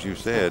 and as you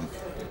said,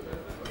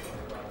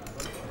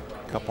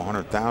 a couple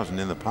 $100,000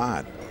 in the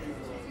pot.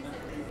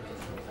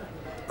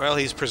 Well,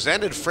 he's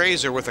presented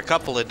Frazer with a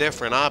couple of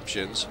different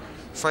options.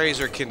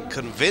 Frazer can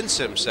convince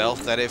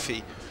himself that if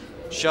he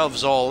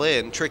shoves all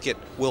in, Trickett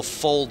will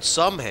fold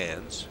some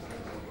hands.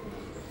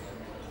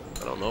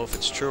 I don't know if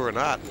it's true or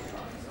not.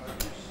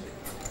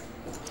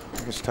 I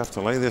think it's tough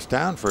to lay this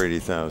down for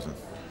 80,000.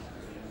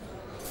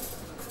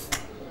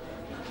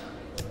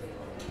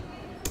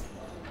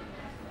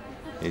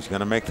 He's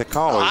going to make the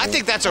call. Oh, I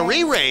think that's a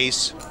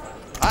re-raise.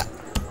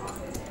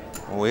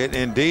 Oh, it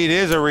indeed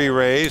is a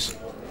re-raise.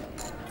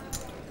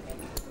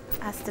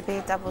 Has to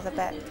be double the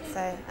bet,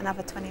 so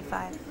another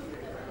 25.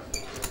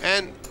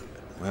 And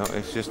well,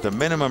 it's just a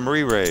minimum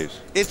re-raise.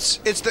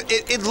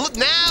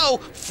 Now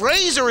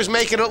Frazer is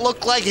making it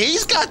look like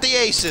he's got the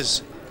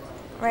aces.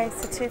 Raise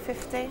to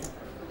 250.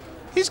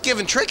 He's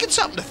giving Trickett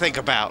something to think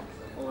about.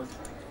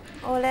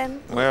 All in.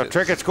 Well,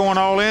 Trickett's going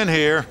all in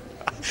here.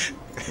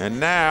 And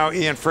now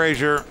Ian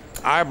Frazer,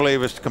 I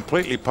believe, is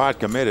completely pot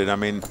committed. I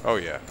mean, oh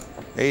yeah,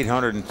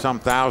 800 and some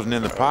thousand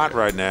in the pot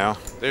right now.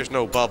 There's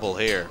no bubble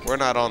here. We're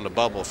not on the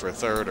bubble for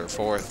 3rd or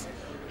 4th.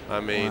 I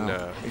mean,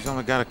 he's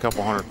only got a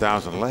couple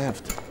 $100,000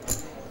 left.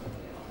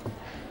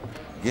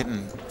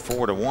 Getting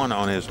 4 to 1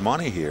 on his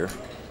money here.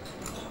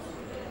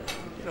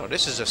 You know,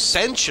 this is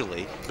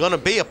essentially going to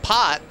be a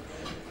pot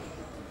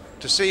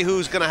to see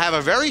who's going to have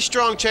a very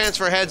strong chance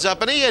for heads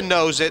up, and Ian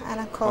knows it.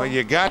 Well,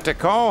 you got to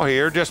call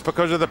here just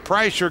because of the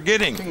price you're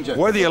getting.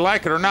 Whether you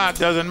like it or not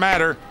doesn't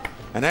matter.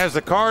 And as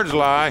the cards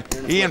lie,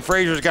 Ian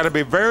Frazer's got to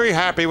be very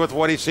happy with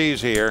what he sees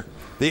here,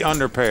 the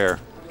under pair.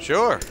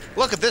 Sure.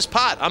 Look at this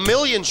pot, $1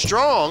 million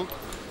strong.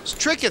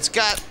 Trickett's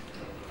got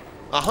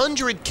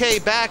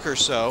 100K back or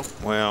so.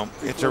 Well,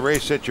 it's a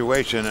race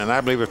situation, and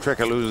I believe if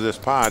Trickett loses this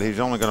pot, he's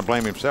only going to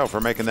blame himself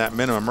for making that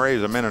minimum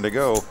raise a minute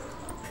ago.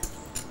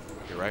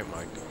 You're right,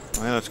 Mike.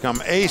 Well, it's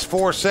come ace,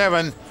 4,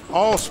 7,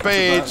 all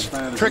spades.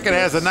 Trickett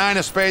has the 9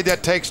 of spade.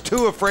 That takes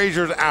 2 of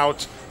Frazer's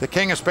outs. The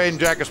king of spade and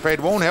jack of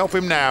spade won't help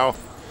him now.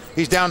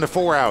 He's down to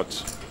 4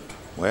 outs.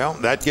 Well,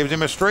 that gives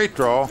him a straight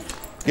draw.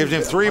 Gives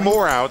him 3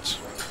 more outs.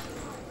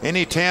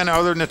 Any 10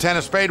 other than the 10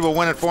 of spade will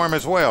win it for him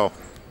as well.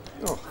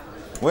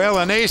 Well,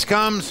 an ace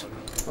comes.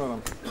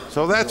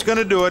 So that's going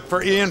to do it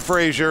for Ian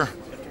Frazer.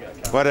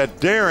 But a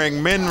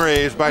daring min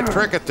raise by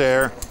Trickett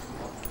there.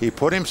 He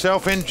put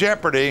himself in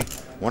jeopardy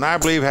when I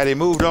believe had he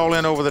moved all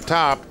in over the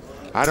top,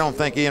 I don't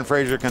think Ian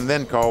Frazer can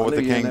then call with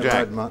the king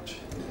jack.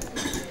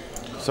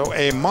 So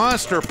a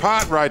monster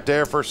pot right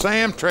there for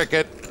Sam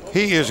Trickett.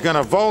 He is going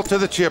to vault to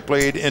the chip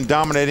lead in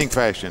dominating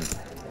fashion.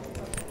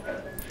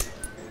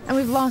 And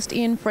we've lost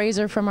Ian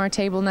Frazer from our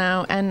table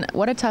now, and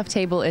what a tough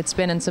table it's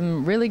been, and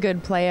some really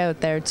good play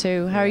out there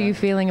too. How are you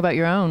feeling about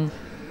your own?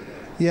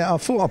 Yeah, I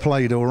thought I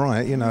played all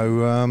right. You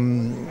know,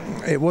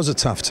 it was a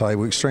tough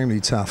table, extremely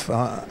tough.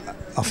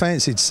 I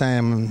fancied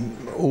Sam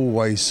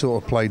always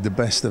sort of played the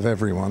best of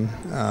everyone,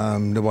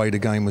 the way the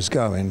game was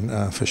going,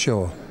 for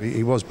sure.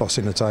 He was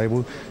bossing the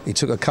table. He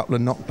took a couple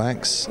of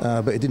knockbacks,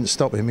 but it didn't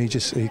stop him. He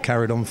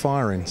carried on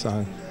firing.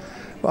 So,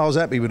 but I was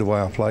happy with the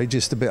way I played,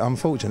 just a bit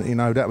unfortunate. You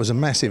know, that was a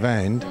massive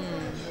hand.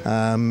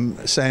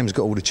 Sam's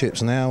got all the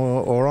chips now,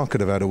 or I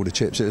could have had all the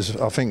chips.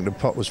 I think the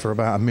pot was for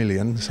about $1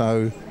 million,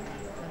 so...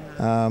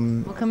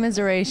 well,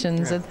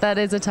 commiserations. That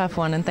is a tough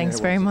one, and thanks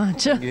very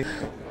much.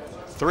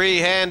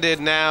 Three-handed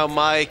now,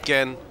 Mike,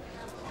 and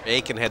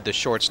Akenhead the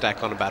short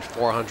stack on about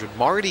 400.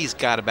 Marty's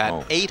got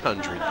about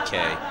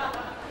 800K.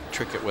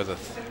 Trickett with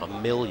a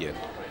million.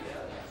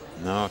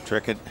 No,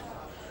 Trickett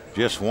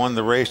just won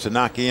the race to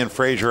knock Ian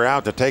Frazer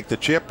out to take the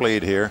chip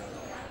lead here.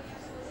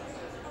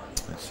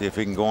 Let's see if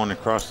he can go on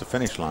across the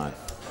finish line.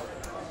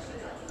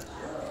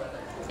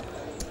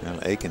 Well,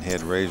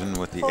 Akenhead raising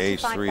with the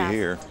ace-3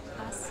 here.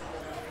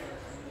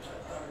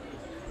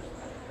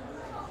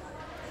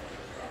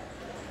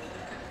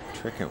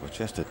 Trickett with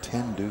just a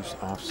 10 deuce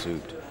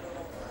offsuit.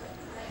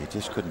 He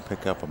just couldn't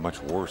pick up a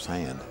much worse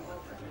hand.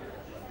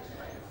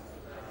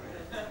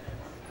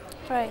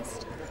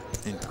 Raised.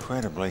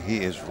 Incredibly, he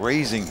is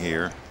raising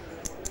here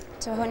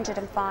to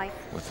 105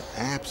 with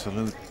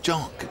absolute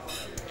junk.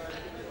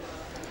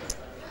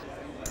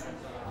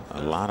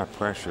 A lot of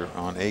pressure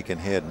on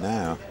Akenhead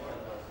now.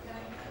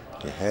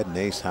 You had an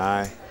ace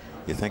high.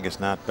 You think it's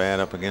not bad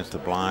up against the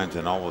blinds,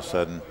 and all of a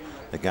sudden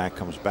the guy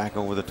comes back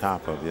over the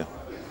top of you.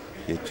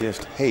 You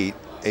just hate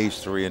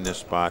ace-3 in this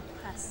spot.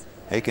 Yes.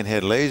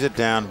 Akenhead lays it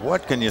down.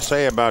 What can you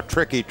say about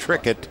Tricky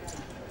Trickett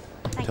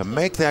to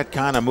make that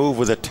kind of move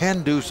with a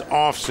 10 deuce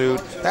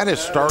offsuit? That is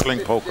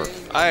startling poker.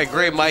 I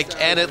agree, Mike,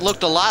 and it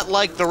looked a lot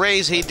like the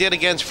raise he did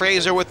against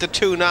Frazer with the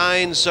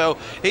 2-9, so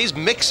he's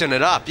mixing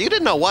it up. You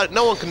didn't know what,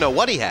 no one can know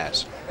what he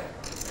has.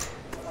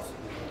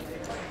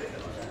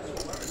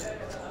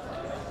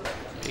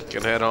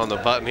 Akenhead on the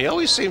button. He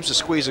always seems to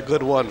squeeze a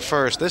good one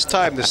first. This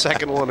time the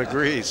second one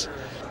agrees.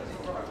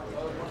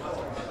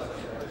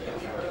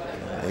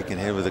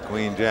 Akenhead with the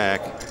queen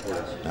jack.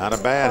 Not a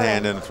bad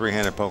hand in a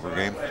three-handed poker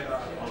game.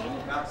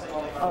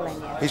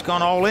 He's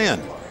gone all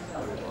in.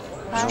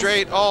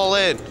 Straight all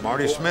in.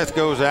 Marty Smyth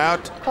goes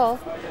out. Call.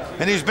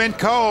 And he's been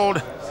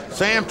called.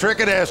 Sam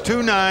Trickett has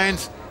 2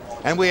 9s,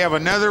 and we have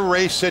another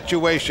race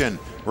situation.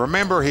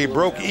 Remember, he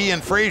broke Ian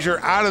Frazer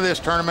out of this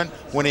tournament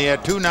when he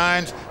had 2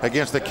 9s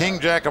against the king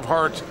jack of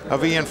hearts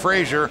of Ian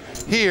Frazer.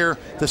 Here,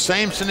 the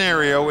same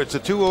scenario. It's the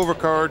 2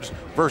 overcards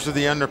versus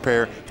the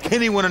underpair.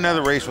 Can he win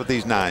another race with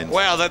these 9s?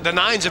 Well, the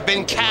 9s have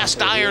been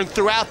cast iron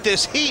throughout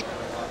this heat.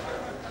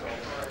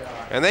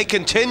 And they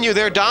continue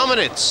their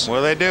dominance.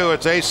 Well, they do.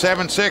 It's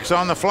ace-7-6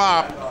 on the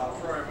flop.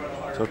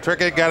 So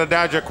Trickett got to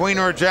dodge a queen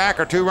or a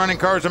jack or 2 running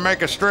cards to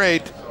make a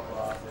straight.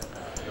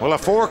 Well, a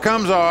 4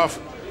 comes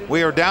off.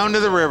 We are down to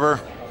the river.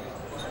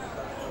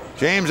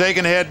 James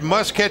Akenhead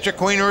must catch a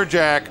queen or a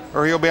jack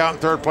or he'll be out in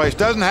 3rd place.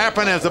 Doesn't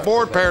happen as the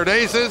board paired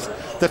aces.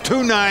 The 2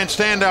 9s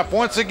stand up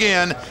once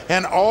again,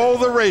 and all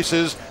the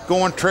races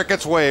going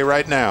Trickett's way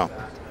right now.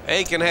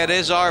 Akenhead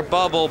is our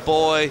bubble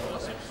boy.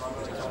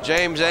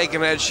 James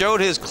Akenhead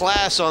showed his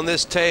class on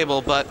this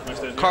table, but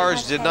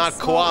cards did not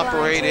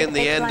cooperate in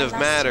the end of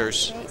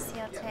matters.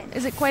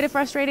 Is it quite a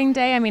frustrating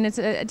day? I mean, it's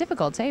a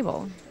difficult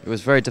table. It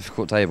was a very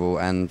difficult table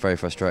and very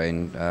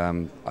frustrating.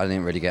 I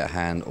didn't really get a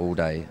hand all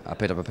day. I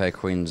picked up a pair of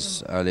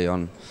queens early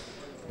on.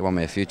 It won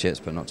me a few chips,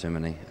 but not too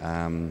many.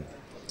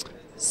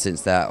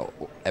 Since that,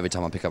 every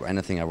time I pick up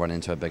anything, I run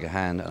into a bigger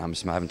hand, and I'm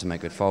just having to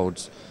make good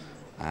folds.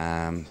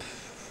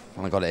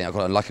 When I got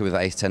unlucky with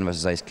ace-10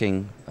 versus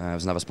ace-king. It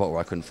was another spot where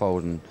I couldn't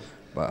fold,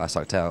 but I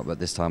sucked out. But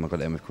this time I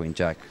got it in with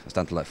queen-jack. I was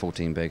down to like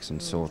 14 bigs and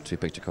saw 2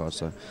 picture cards,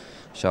 so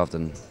shoved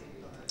and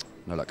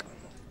no luck.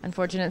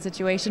 Unfortunate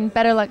situation.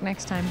 Better luck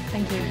next time.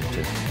 Thank you.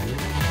 Cheers.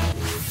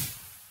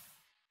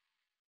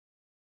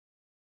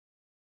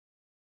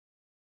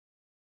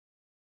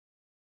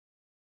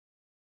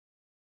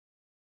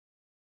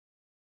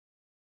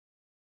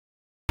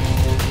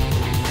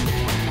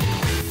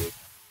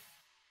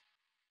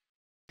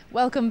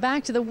 Welcome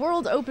back to the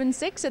World Open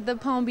 6 at the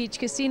Palm Beach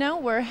Casino.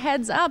 We're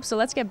heads up, so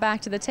let's get back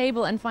to the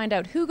table and find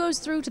out who goes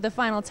through to the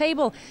final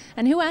table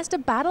and who has to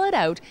battle it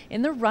out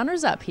in the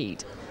runners-up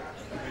heat.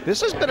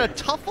 This has been a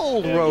tough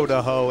old road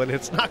to hoe, and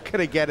it's not going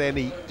to get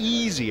any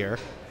easier.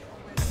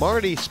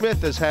 Marty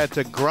Smyth has had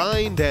to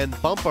grind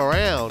and bump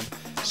around.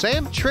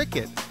 Sam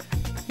Trickett,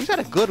 he's had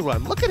a good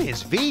run. Look at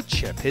his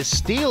V-chip, his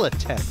steal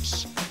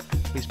attempts.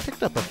 He's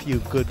picked up a few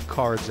good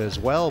cards as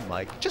well,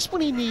 Mike, just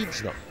when he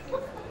needs them.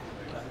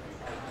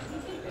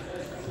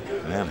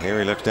 And here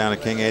he looks down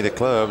at King 8 of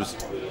clubs.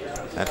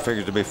 That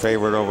figures to be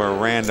favored over a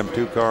random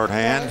 2-card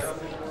hand.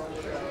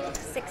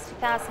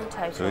 60,000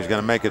 total. So he's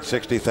going to make it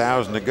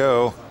 60,000 to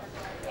go.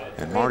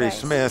 And Marty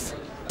Smyth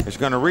is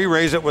going to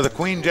re-raise it with a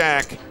Queen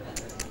Jack.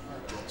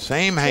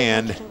 Same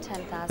hand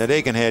that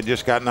Akenhead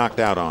just got knocked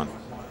out on.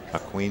 A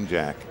Queen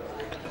Jack.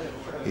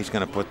 He's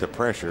going to put the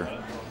pressure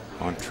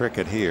on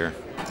Trickett here.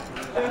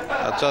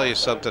 I'll tell you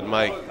something,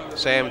 Mike.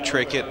 Sam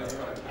Trickett,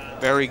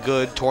 very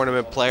good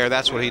tournament player.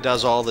 That's what he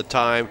does all the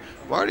time.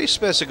 Marty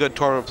Smith's a good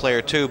tournament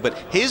player too, but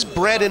his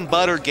bread and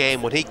butter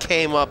game when he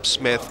came up,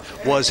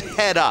 Smith, was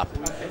head up.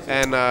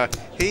 And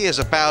he is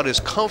about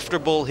as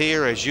comfortable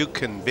here as you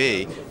can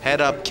be.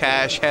 Head up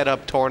cash, head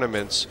up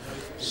tournaments.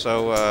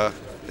 So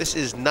this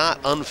is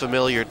not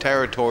unfamiliar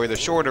territory. The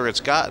shorter it's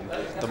gotten,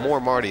 the more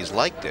Marty's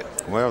liked it.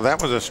 Well,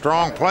 that was a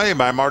strong play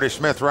by Marty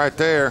Smyth right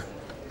there.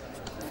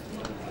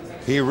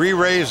 He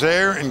re-raised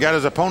there and got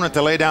his opponent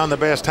to lay down the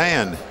best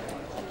hand.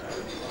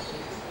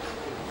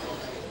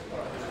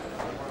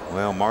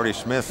 Well, Marty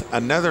Smyth,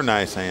 another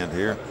nice hand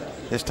here.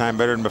 This time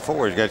better than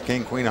before. He's got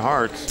King, Queen of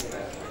Hearts.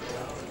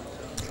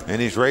 And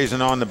he's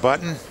raising on the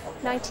button.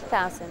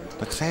 90,000.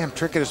 But Sam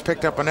Trickett has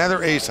picked up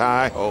another ace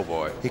high. Oh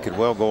boy. He could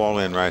well go all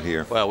in right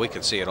here. Well, we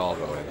can see it all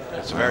go in.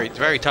 It's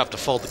very tough to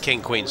fold the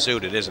King, Queen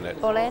suited, isn't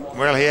it? All in?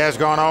 Well, he has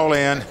gone all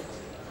in.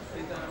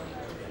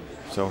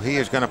 So he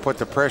is going to put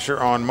the pressure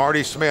on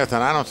Marty Smyth,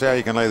 and I don't see how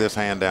you can lay this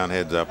hand down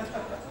heads up.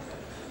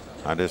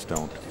 I just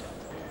don't.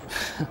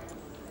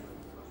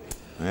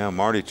 Well,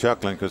 Marty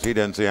chuckling because he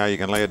doesn't see how you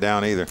can lay it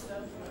down either.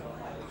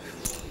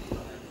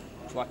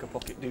 Looks like a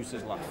pocket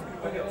deuces laugh.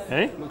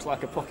 Hey? Looks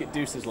like a pocket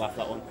deuces laugh,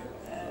 that one.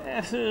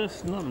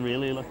 Not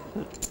really. Like,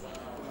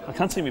 I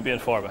can't see me being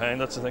far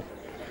behind, that's the thing.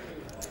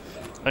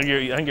 I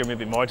think you're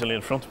maybe marginally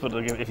in front, but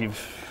if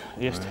you've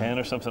ace 10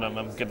 or something, I'm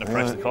getting a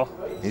price to call.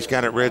 He's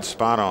got it read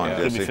spot on, Yeah,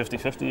 Jesse. it could be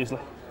 50-50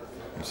 easily.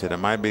 He said it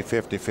might be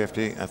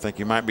 50-50. I think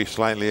you might be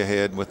slightly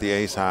ahead with the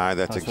ace high.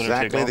 That's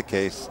exactly the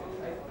case.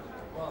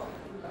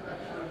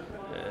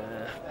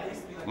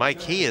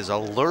 Mike, he is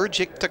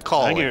allergic to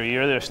calling. I think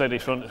you're there slightly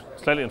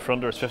in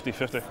front, or it's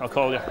 50-50. I'll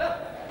call you.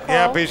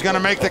 Yep, he's going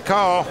to make the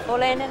call.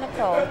 All in and a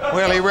call.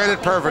 Well, he read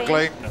it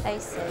perfectly.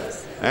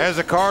 Aces. As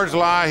the cards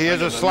lie, he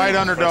is a slight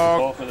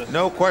underdog.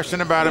 No question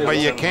about it, but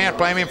you can't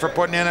blame him for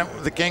putting in it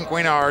with the King,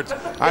 Queen of Hearts.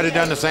 I'd have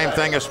done the same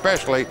thing,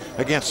 especially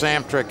against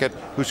Sam Trickett,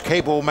 who's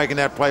capable of making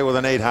that play with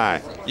an 8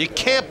 high. You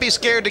can't be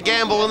scared to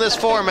gamble in this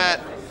format.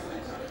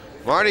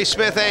 Marty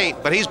Smyth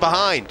ain't, but he's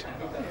behind.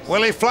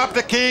 Well, he flopped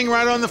the king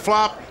right on the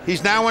flop.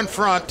 He's now in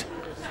front.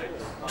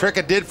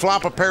 Trickett did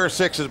flop a pair of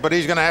sixes, but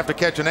he's going to have to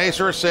catch an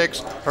ace or a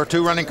 6 or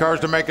 2 running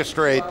cards to make it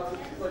straight.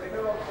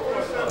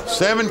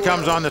 7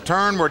 comes on the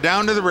turn. We're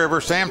down to the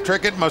river. Sam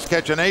Trickett must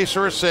catch an ace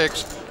or a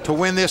 6 to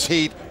win this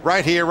heat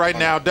right here, right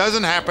now.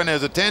 Doesn't happen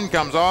as a 10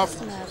 comes off.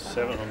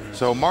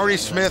 So Marty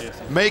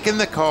Smyth making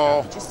the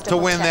call to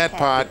win that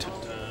pot.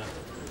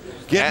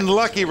 Getting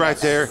lucky right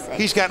there.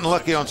 He's gotten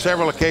lucky on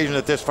several occasions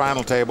at this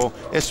final table,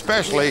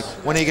 especially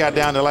when he got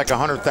down to like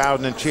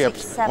 100,000 in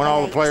chips when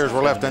all the players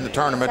were left in the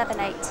tournament.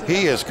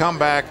 He has come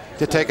back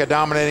to take a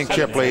dominating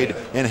chip lead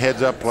in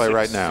heads-up play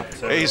right now.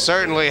 He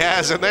certainly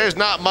has, and there's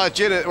not much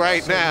in it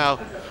right now.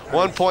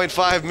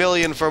 1.5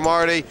 million for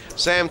Marty.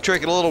 Sam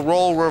Trickett, a little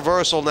roll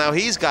reversal. Now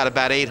he's got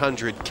about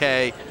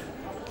 800K.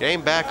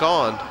 Game back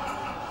on.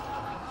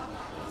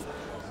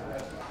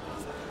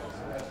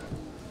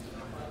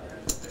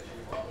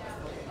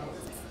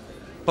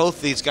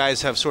 Both these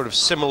guys have sort of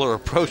similar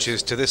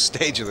approaches to this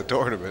stage of the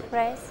tournament.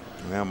 Raise.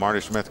 Well,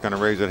 Marty Smyth's going to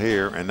raise it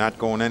here and not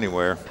going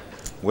anywhere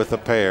with a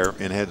pair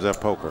in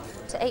heads-up poker.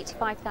 To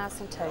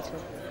 85,000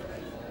 total.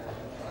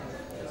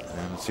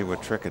 And let's see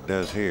what Trickett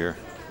does here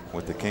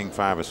with the King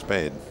 5 of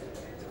spade.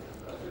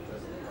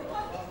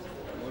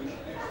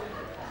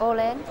 All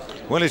in.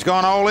 Well, he's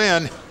gone all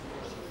in.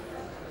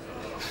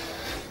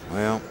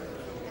 Well,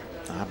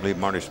 I believe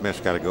Marty Smyth's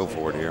got to go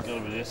for it here.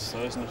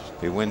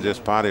 If he wins this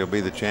pot, he'll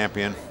be the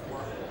champion.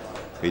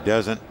 If he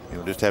doesn't,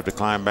 he'll just have to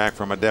climb back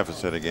from a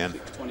deficit again.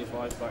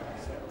 25 back.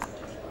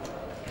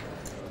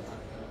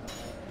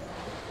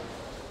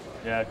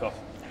 Yeah, call.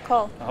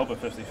 Call. I hope a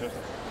 50-50.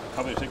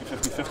 How about you take a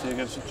 50-50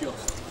 against a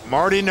just?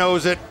 Marty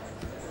knows it.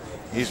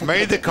 He's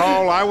made the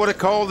call. I would have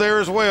called there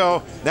as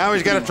well. Now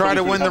he's got to try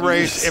to win the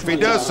race. If he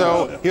does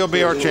so, he'll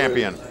be our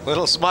champion.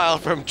 Little smile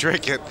from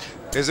Trickett.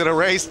 Is it a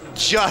race?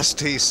 Just,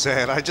 he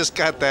said. I just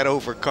got that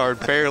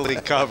overcard barely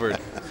covered.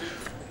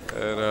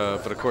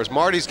 And, but of course,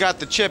 Marty's got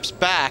the chips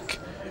back,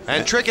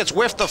 and Trickett's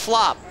whiffed the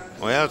flop.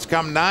 Well, it's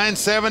come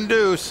 9-7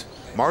 deuce.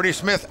 Marty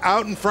Smyth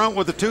out in front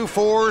with the 2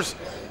 4s.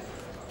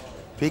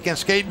 If he can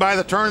skate by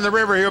the turn of the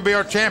river, he'll be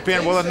our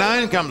champion. Well, a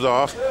 9 comes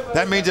off.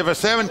 That means if a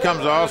 7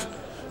 comes off,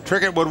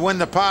 Trickett would win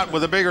the pot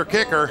with a bigger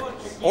kicker.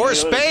 Or a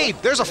spade.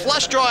 There's a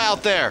flush draw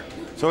out there.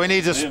 So he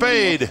needs a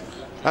spade,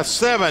 a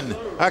 7,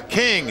 a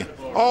king.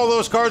 All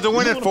those cards will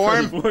win it for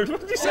him.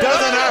 Doesn't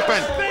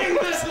happen.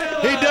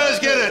 He does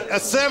get it. A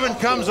 7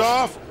 comes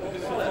off.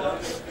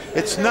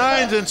 It's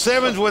 9s and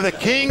 7s with a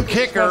king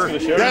kicker.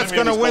 That's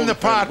going to win the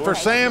pot for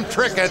Sam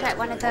Trickett. Check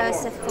one of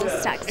those if full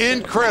stacks.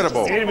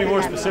 Incredible. You need to be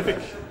more specific.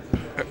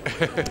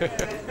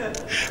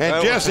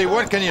 And Jesse,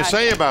 what can you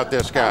say about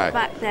this guy?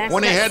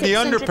 When he had the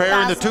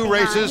underpair in the 2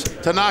 races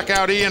to knock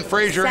out Ian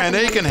Frazer and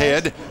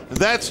Akenhead,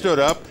 that stood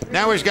up.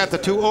 Now he's got the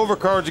 2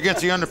 overcards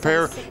against the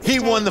underpair. He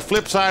won the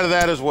flip side of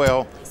that as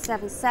well.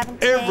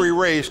 Every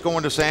race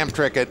going to Sam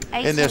Trickett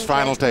in this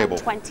final table.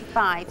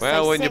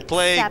 Well, when you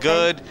play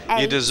good,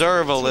 you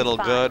deserve a little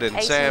good.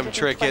 And Sam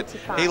Trickett,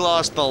 he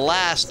lost the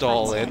last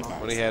all-in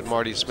when he had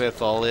Marty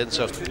Smyth all-in.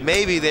 So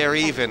maybe they're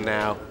even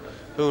now.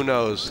 Who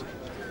knows?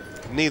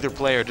 Neither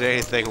player did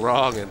anything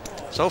wrong, and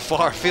so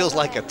far it feels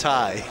like a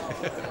tie.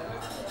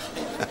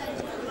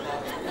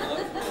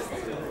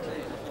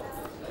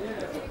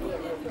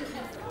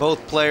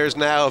 Both players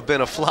now have been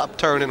a flop,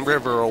 turn, and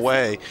river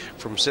away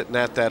from sitting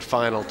at that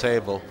final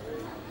table.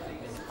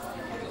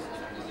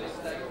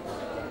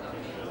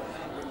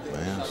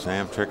 Well,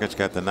 Sam Trickett's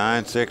got the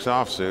 9-6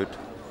 offsuit.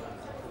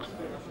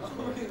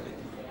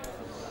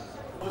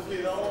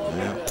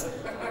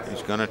 Yeah.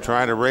 He's going to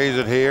try to raise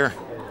it here.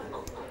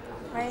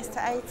 Raise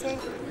to 80.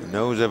 He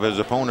knows if his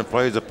opponent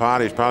plays a pot,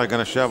 he's probably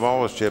going to shove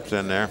all his chips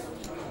in there.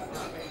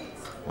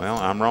 Well,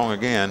 I'm wrong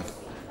again.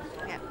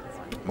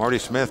 Marty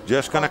Smyth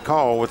just going to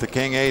call with the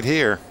king 8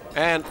 here.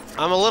 And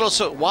I'm a little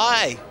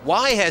why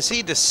has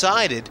he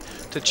decided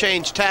to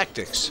change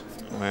tactics?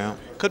 Well,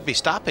 could be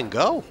stop and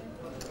go.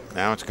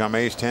 Now it's come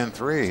ace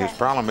 10-3. His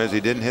problem is he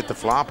didn't hit the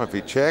flop. If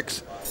he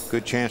checks,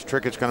 good chance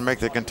Trickett's going to make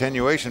the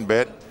continuation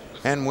bet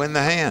and win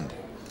the hand.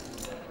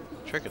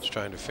 Trickett's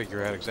trying to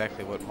figure out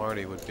exactly what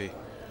Marty would be.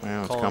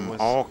 Well, it's come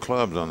all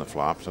clubs on the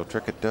flop, so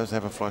Trickett does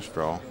have a flush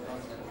draw.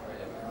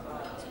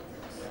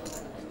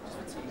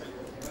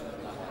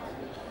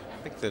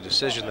 I think the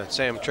decision that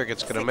Sam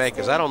Trickett's going to make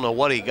is I don't know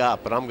what he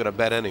got, but I'm going to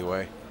bet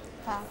anyway.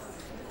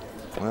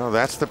 Well,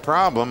 that's the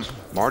problem.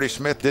 Marty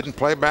Smyth didn't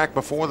play back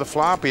before the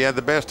flop. He had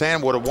the best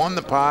hand, would have won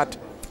the pot.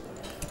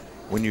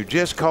 When you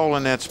just call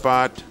in that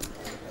spot,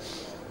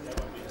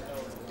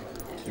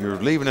 you're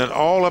leaving it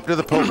all up to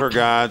the poker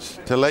gods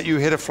to let you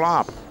hit a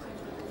flop.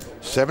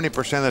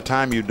 70% of the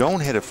time you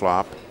don't hit a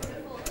flop.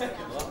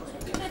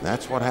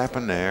 That's what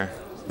happened there.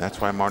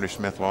 That's why Marty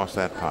Smyth lost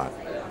that pot.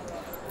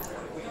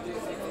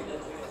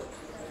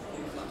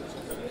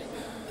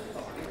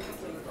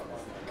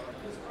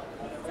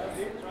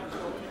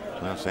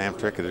 Well, Sam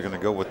Trickett is going to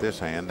go with this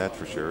hand, that's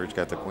for sure. He's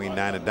got the queen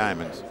 9 of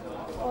diamonds.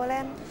 All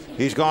in.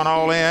 He's gone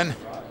all in.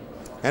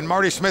 And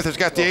Marty Smyth has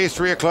got the ace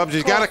 3 of clubs.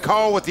 He's got a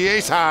call with the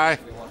ace high.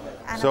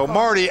 So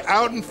Marty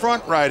out in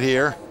front right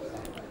here.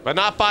 But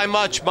not by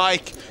much,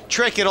 Mike.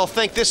 Trickett will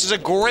think this is a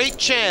great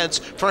chance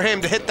for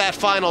him to hit that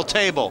final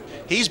table.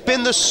 He's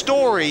been the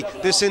story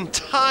this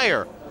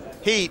entire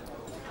heat.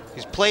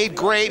 He's played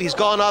great. He's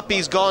gone up.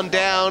 He's gone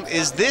down.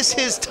 Is this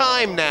his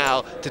time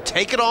now to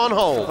take it on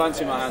home?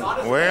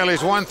 Well,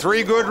 he's won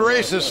 3 good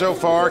races so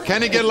far.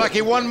 Can he get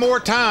lucky one more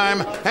time?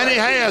 And he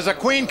has. A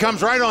queen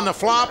comes right on the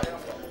flop.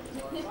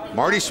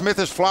 Marty Smyth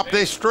has flopped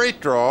a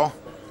straight draw.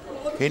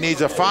 He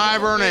needs a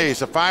 5 or an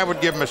ace. A 5 would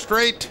give him a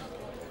straight.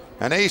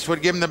 An ace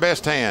would give him the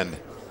best hand.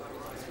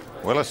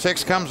 Well, a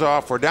 6 comes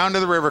off. We're down to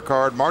the river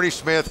card. Marty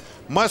Smyth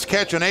must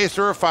catch an ace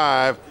or a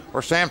 5,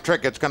 or Sam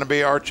Trickett's going to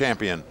be our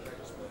champion.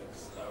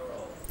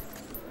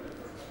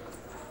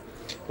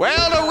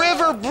 Well, the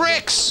river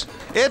bricks.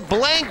 It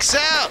blanks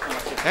out.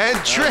 And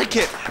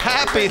Trickett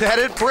happy that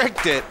it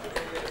bricked it.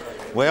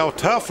 Well,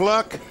 tough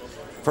luck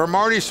for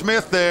Marty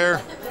Smyth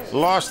there.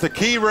 Lost the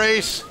key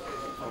race.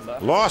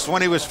 Lost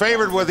when he was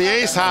favored with the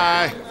ace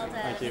high.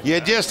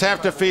 You just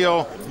have to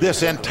feel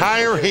this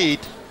entire heat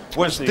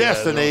was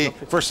destiny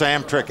for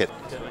Sam Trickett.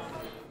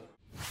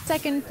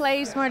 Second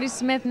place, Marty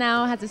Smyth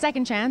now has a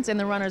second chance in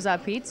the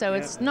runners-up heat, so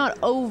it's not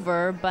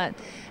over, but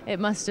it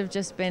must have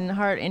just been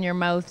heart in your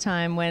mouth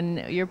time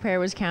when your pair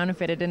was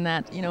counterfeited in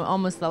that, you know,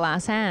 almost the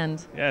last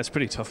hand. Yeah, it's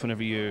pretty tough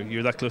whenever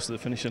you're that close to the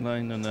finishing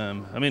line, and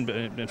I mean,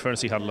 in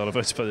fairness, he had a lot of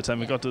outs by the time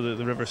we got to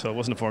the river, so it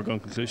wasn't a foregone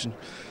conclusion.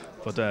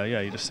 But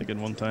yeah, you just think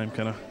in one time,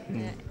 kind of.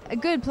 A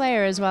good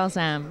player as well,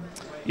 Sam.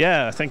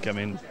 Yeah, I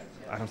mean,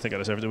 I don't think I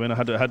deserved to win. I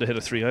had to hit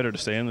a 3-outer to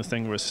stay in the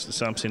thing, whereas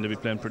Sam seemed to be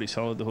playing pretty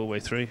solid the whole way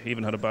through. He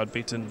even had a bad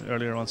beat in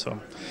earlier on, so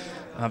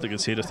I have to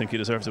concede. I think he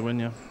deserved to win,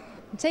 yeah.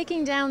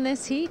 Taking down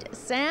this heat,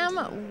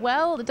 Sam,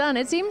 well done.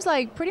 It seems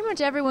like pretty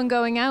much everyone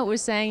going out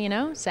was saying, you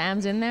know,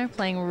 Sam's in there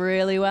playing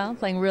really well,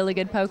 playing really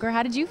good poker.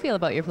 How did you feel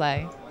about your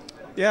play?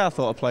 Yeah, I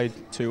thought I played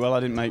too well. I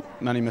didn't make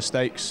many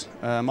mistakes.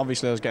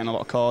 Obviously, I was getting a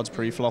lot of cards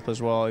pre-flop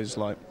as well. It's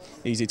like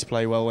easy to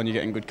play well when you're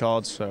getting good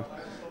cards. So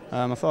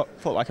I thought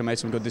like I made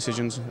some good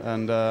decisions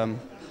and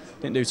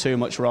didn't do too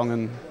much wrong.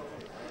 And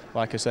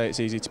like I say, it's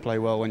easy to play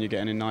well when you're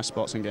getting in nice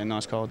spots and getting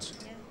nice cards.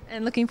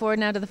 And looking forward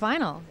now to the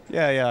final.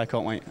 Yeah, I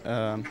can't wait.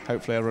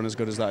 Hopefully I run as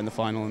good as that in the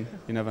final, and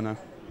you never know.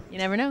 You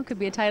never know, could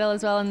be a title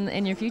as well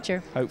in your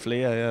future.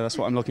 Hopefully, yeah, that's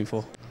what I'm looking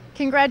for.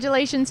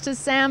 Congratulations to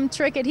Sam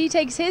Trickett. He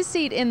takes his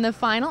seat in the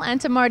final,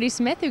 and to Marty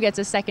Smyth, who gets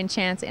a second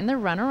chance in the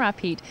runner-up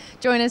heat.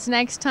 Join us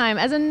next time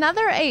as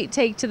another 8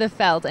 take to the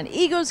felt, and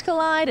egos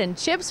collide and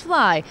chips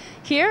fly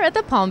here at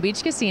the Palm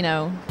Beach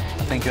Casino.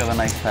 I think you have a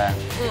nice pair.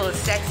 Ooh,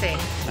 sexy.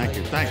 Thank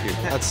you, thank you.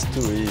 That's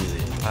too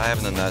easy. I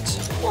have the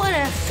nuts. What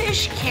a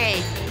fish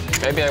cake.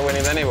 Maybe I win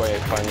it anyway,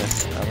 finally.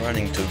 I'm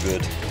running too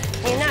good.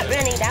 You're not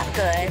running that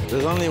good.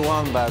 There's only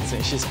one bad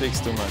thing. She speaks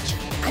too much.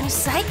 I'm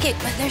psychic,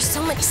 but there's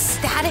so much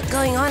static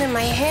going on in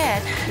my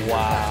head.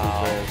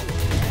 Wow.